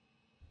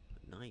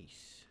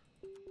 Nice.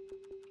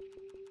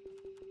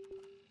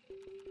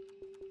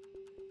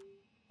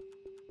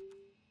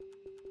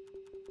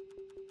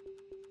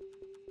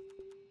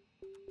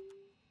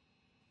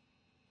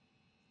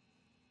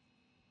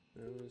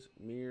 Those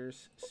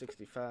mirrors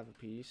 65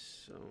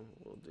 apiece, so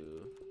we'll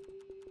do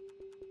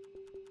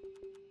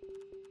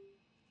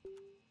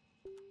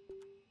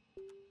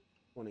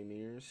 20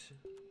 mirrors.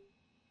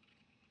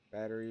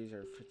 Batteries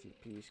are 50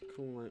 apiece.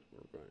 Coolant,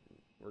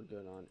 we're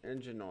good on.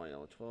 Engine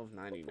oil,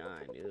 $12.99.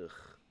 Ugh.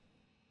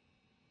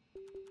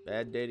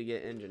 Bad day to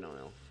get engine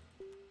oil.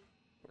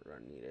 We're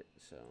gonna need it,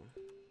 so.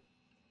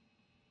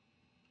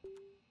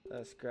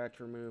 Scratch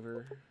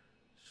remover,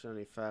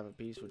 75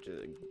 apiece, which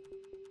is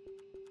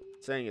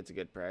saying it's a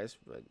good price,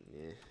 but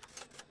yeah.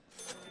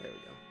 There we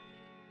go.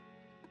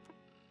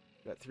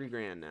 Got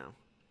 $3 now.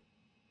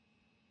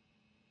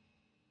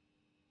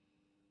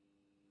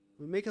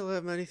 We make a lot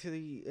of money through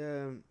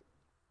the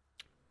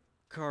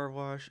car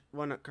wash.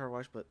 Well, not car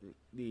wash, but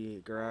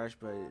the garage.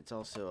 But it's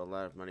also a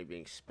lot of money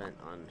being spent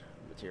on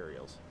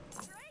materials.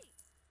 Great.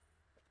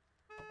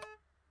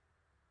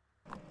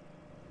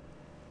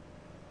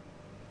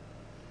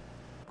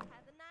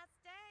 Have a nice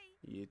day.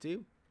 You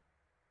too.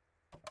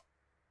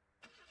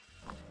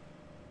 I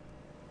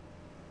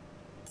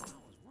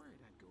was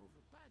worried I'd go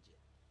over budget.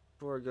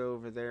 Before I go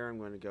over there, I'm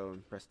going to go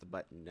and press the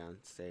button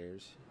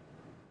downstairs.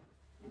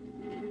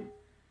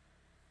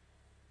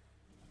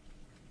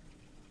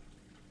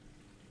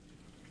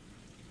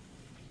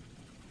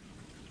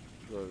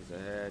 Close the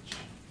hatch.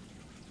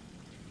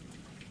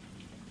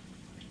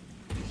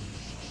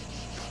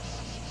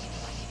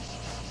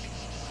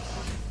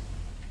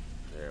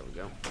 There we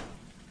go.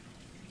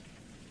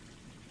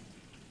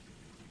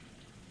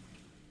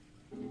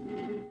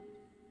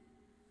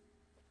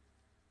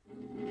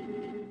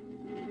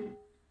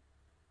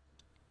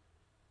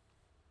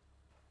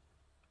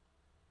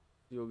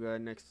 Fuel guy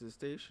next to the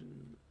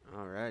station.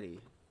 Alrighty.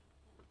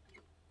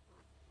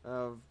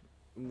 I'm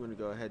gonna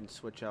go ahead and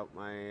switch out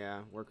my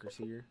workers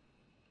here.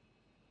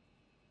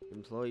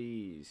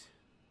 Employees.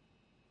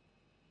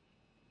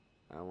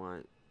 I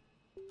want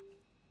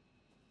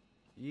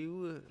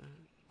you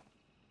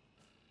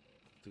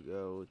to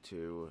go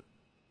to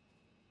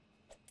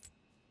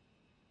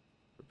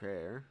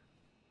repair.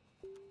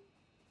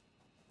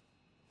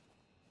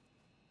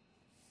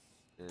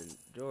 And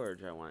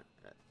George, I want.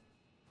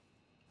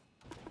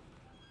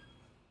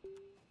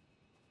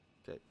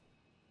 Okay.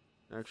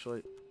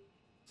 Actually,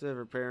 instead of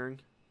repairing,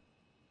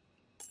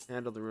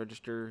 handle the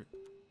register.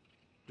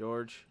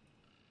 George,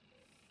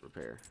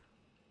 repair.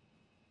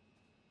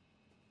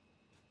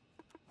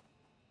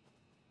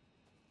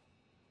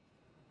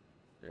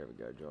 There we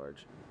go,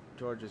 George.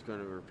 George is going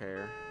to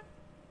repair.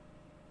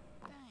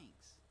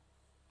 Thanks.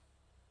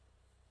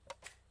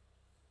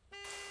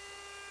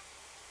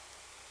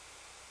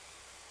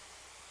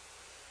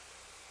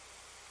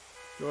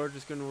 George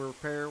is going to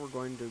repair. We're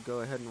going to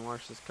go ahead and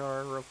wash this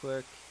car real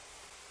quick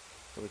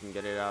so we can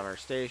get it out of our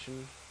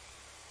station.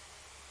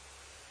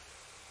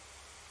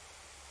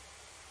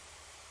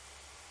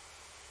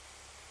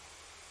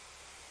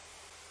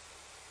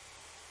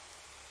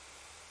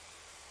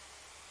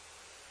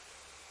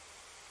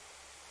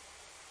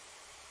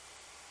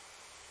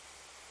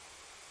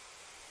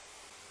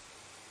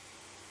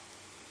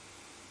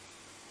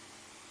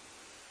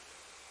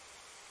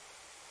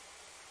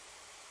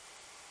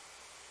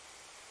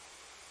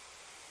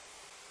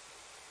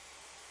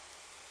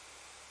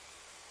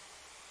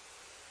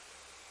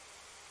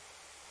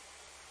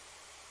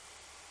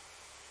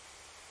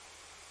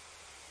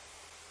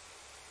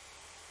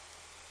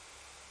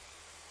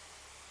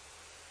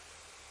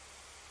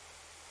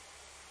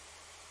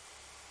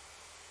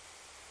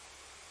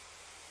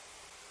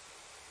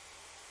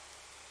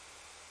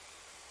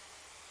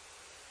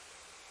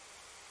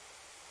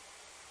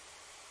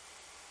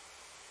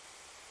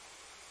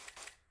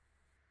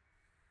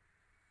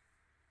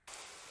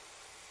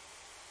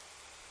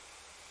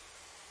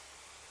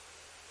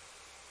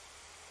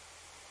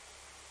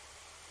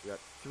 We got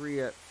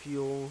 3 at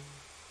fuel,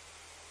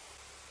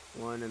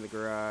 1 in the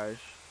garage.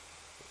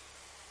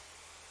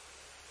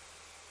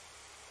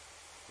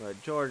 But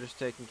George is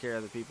taking care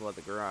of the people at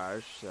the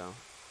garage, so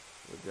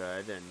we're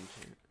good. And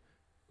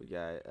we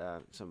got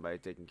somebody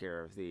taking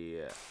care of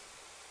the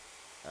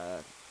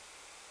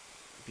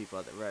people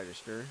at the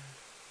register.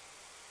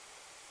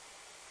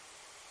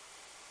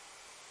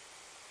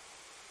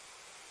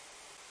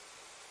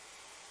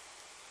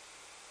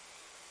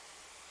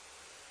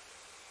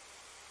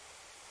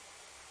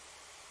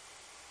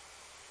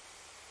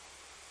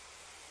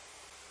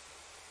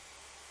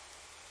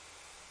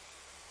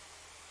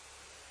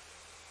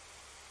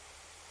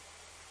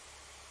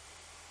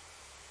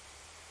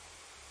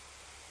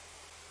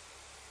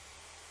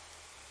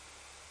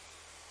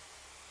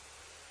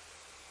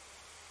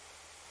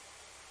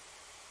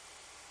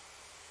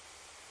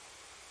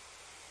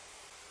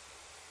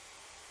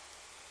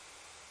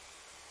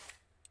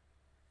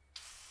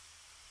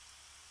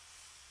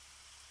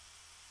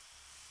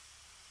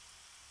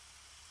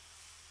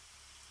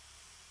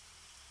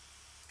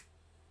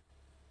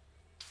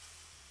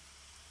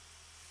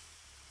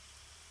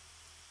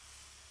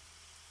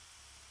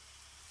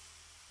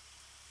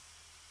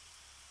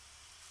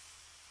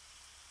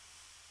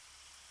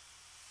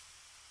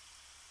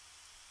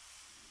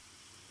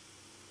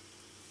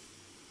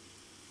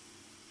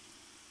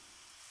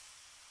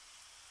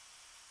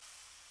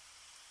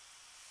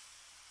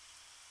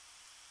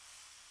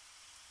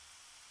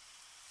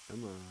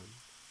 Come on.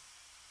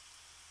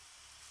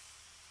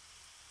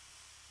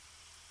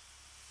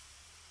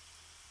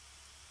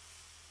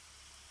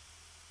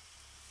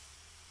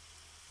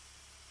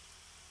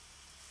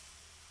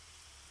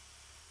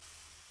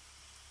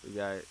 We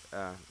got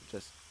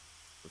just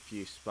a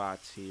few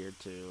spots here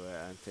to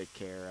take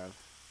care of.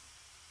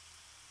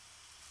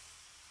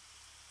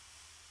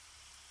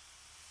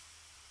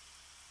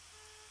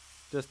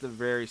 Just the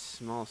very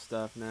small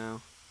stuff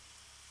now.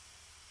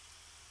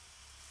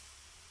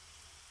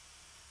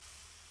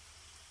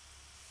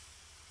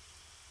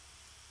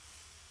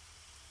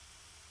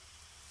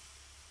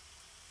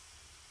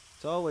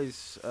 It's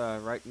always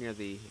right near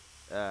the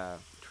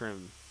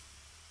trim.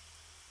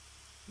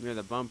 Near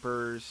the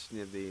bumpers,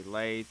 near the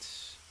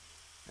lights,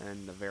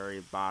 and the very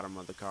bottom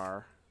of the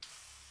car.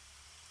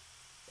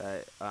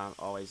 That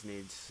always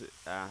needs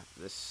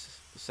this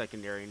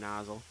secondary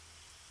nozzle.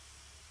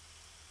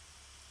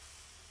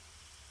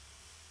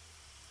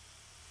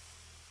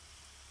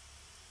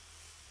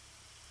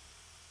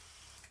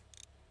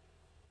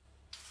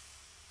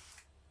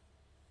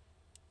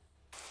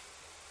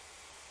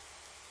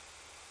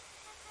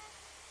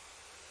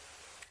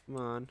 Come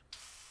on.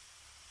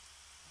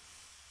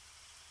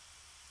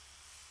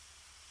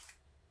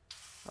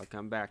 I'll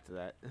come back to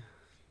that.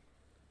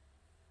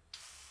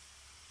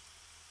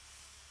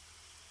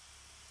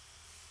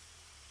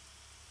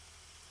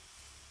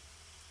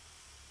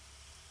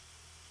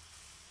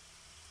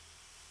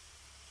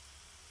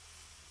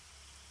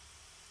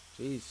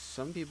 Jeez,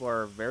 some people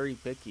are very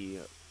picky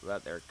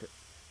about their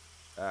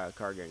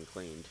car getting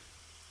cleaned.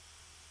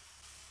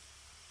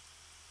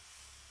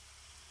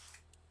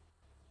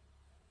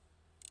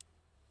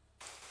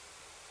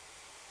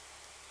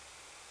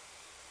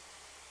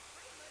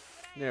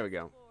 There we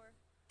go.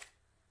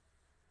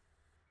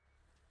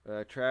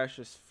 Trash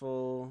is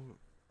full.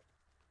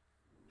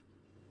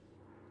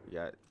 We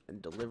got a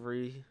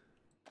delivery.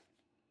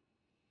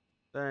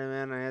 Sorry,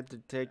 man, I had to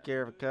take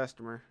care of a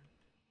customer.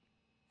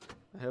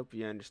 I hope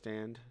you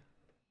understand.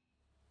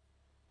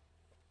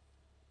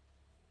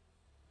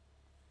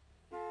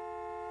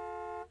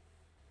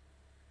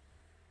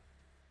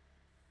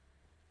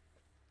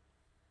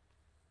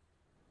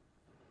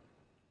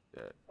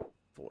 Got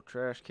full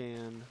trash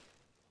can.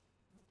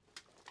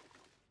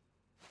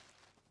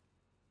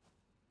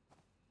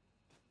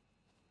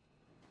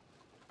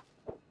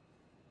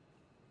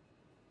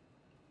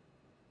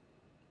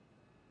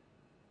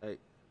 Hey.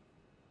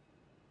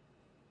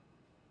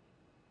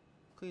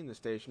 Clean the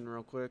station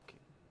real quick.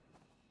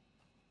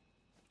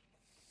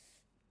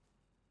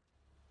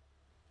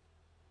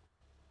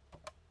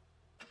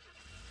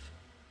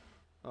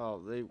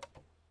 Oh, they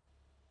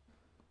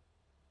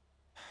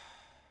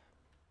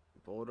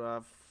pulled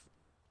off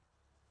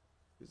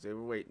because they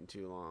were waiting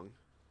too long.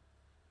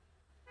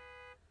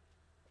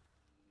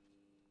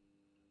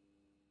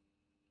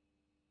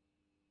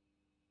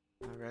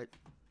 Alright.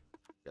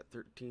 Got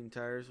 13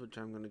 tires, which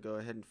I'm going to go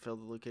ahead and fill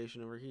the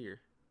location over here.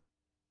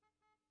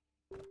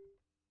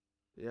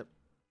 Yep.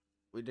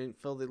 We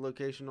didn't fill the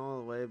location all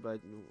the way,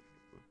 but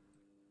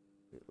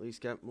at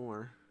least got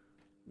more.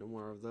 No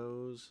more of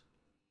those.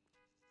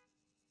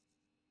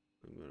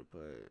 I'm going to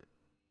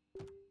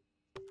put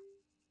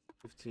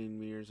 15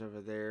 meters over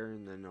there,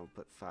 and then I'll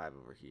put 5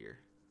 over here.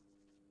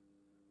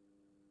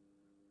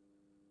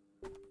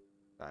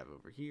 5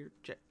 over here.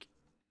 Check.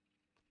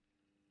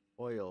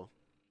 Oil.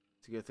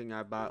 It's a good thing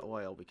I bought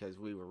oil because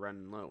we were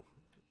running low.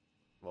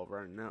 Well,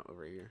 running out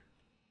over here.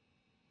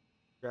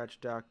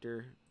 Scratch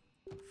doctor.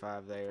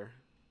 5 there.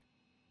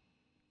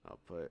 I'll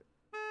put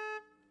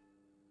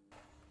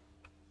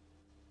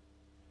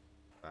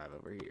 5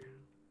 over here.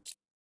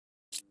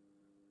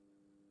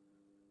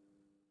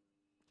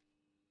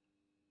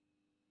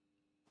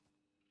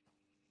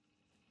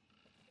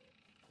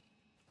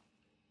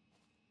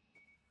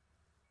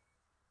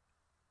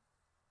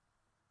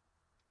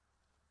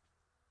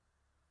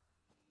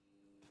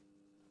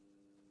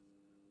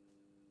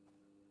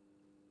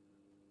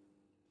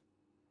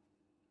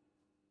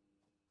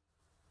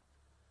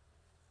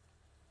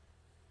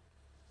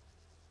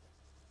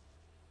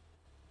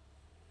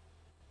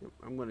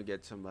 I'm gonna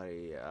get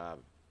somebody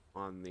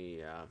on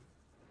the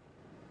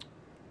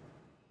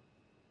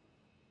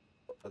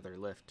other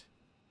lift.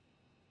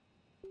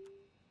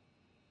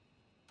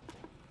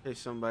 Hey,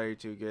 somebody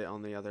to get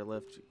on the other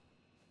lift.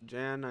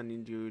 Jan, I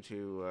need you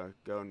to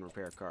go and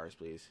repair cars,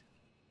 please.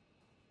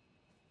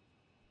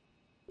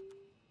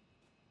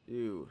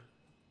 You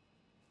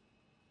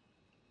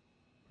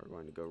are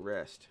going to go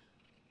rest.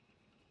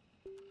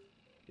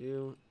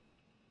 You,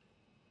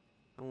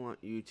 I want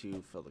you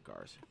to fill the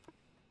cars.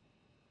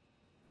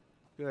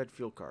 Go ahead,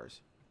 fuel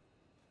cars.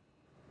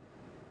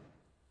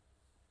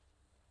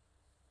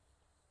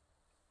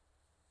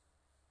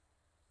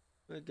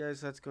 Alright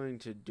guys, that's going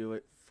to do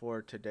it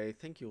for today.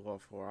 Thank you all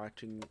for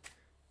watching.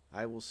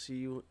 I will see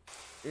you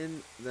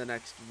in the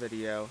next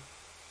video.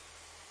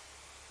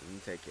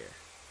 And take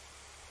care.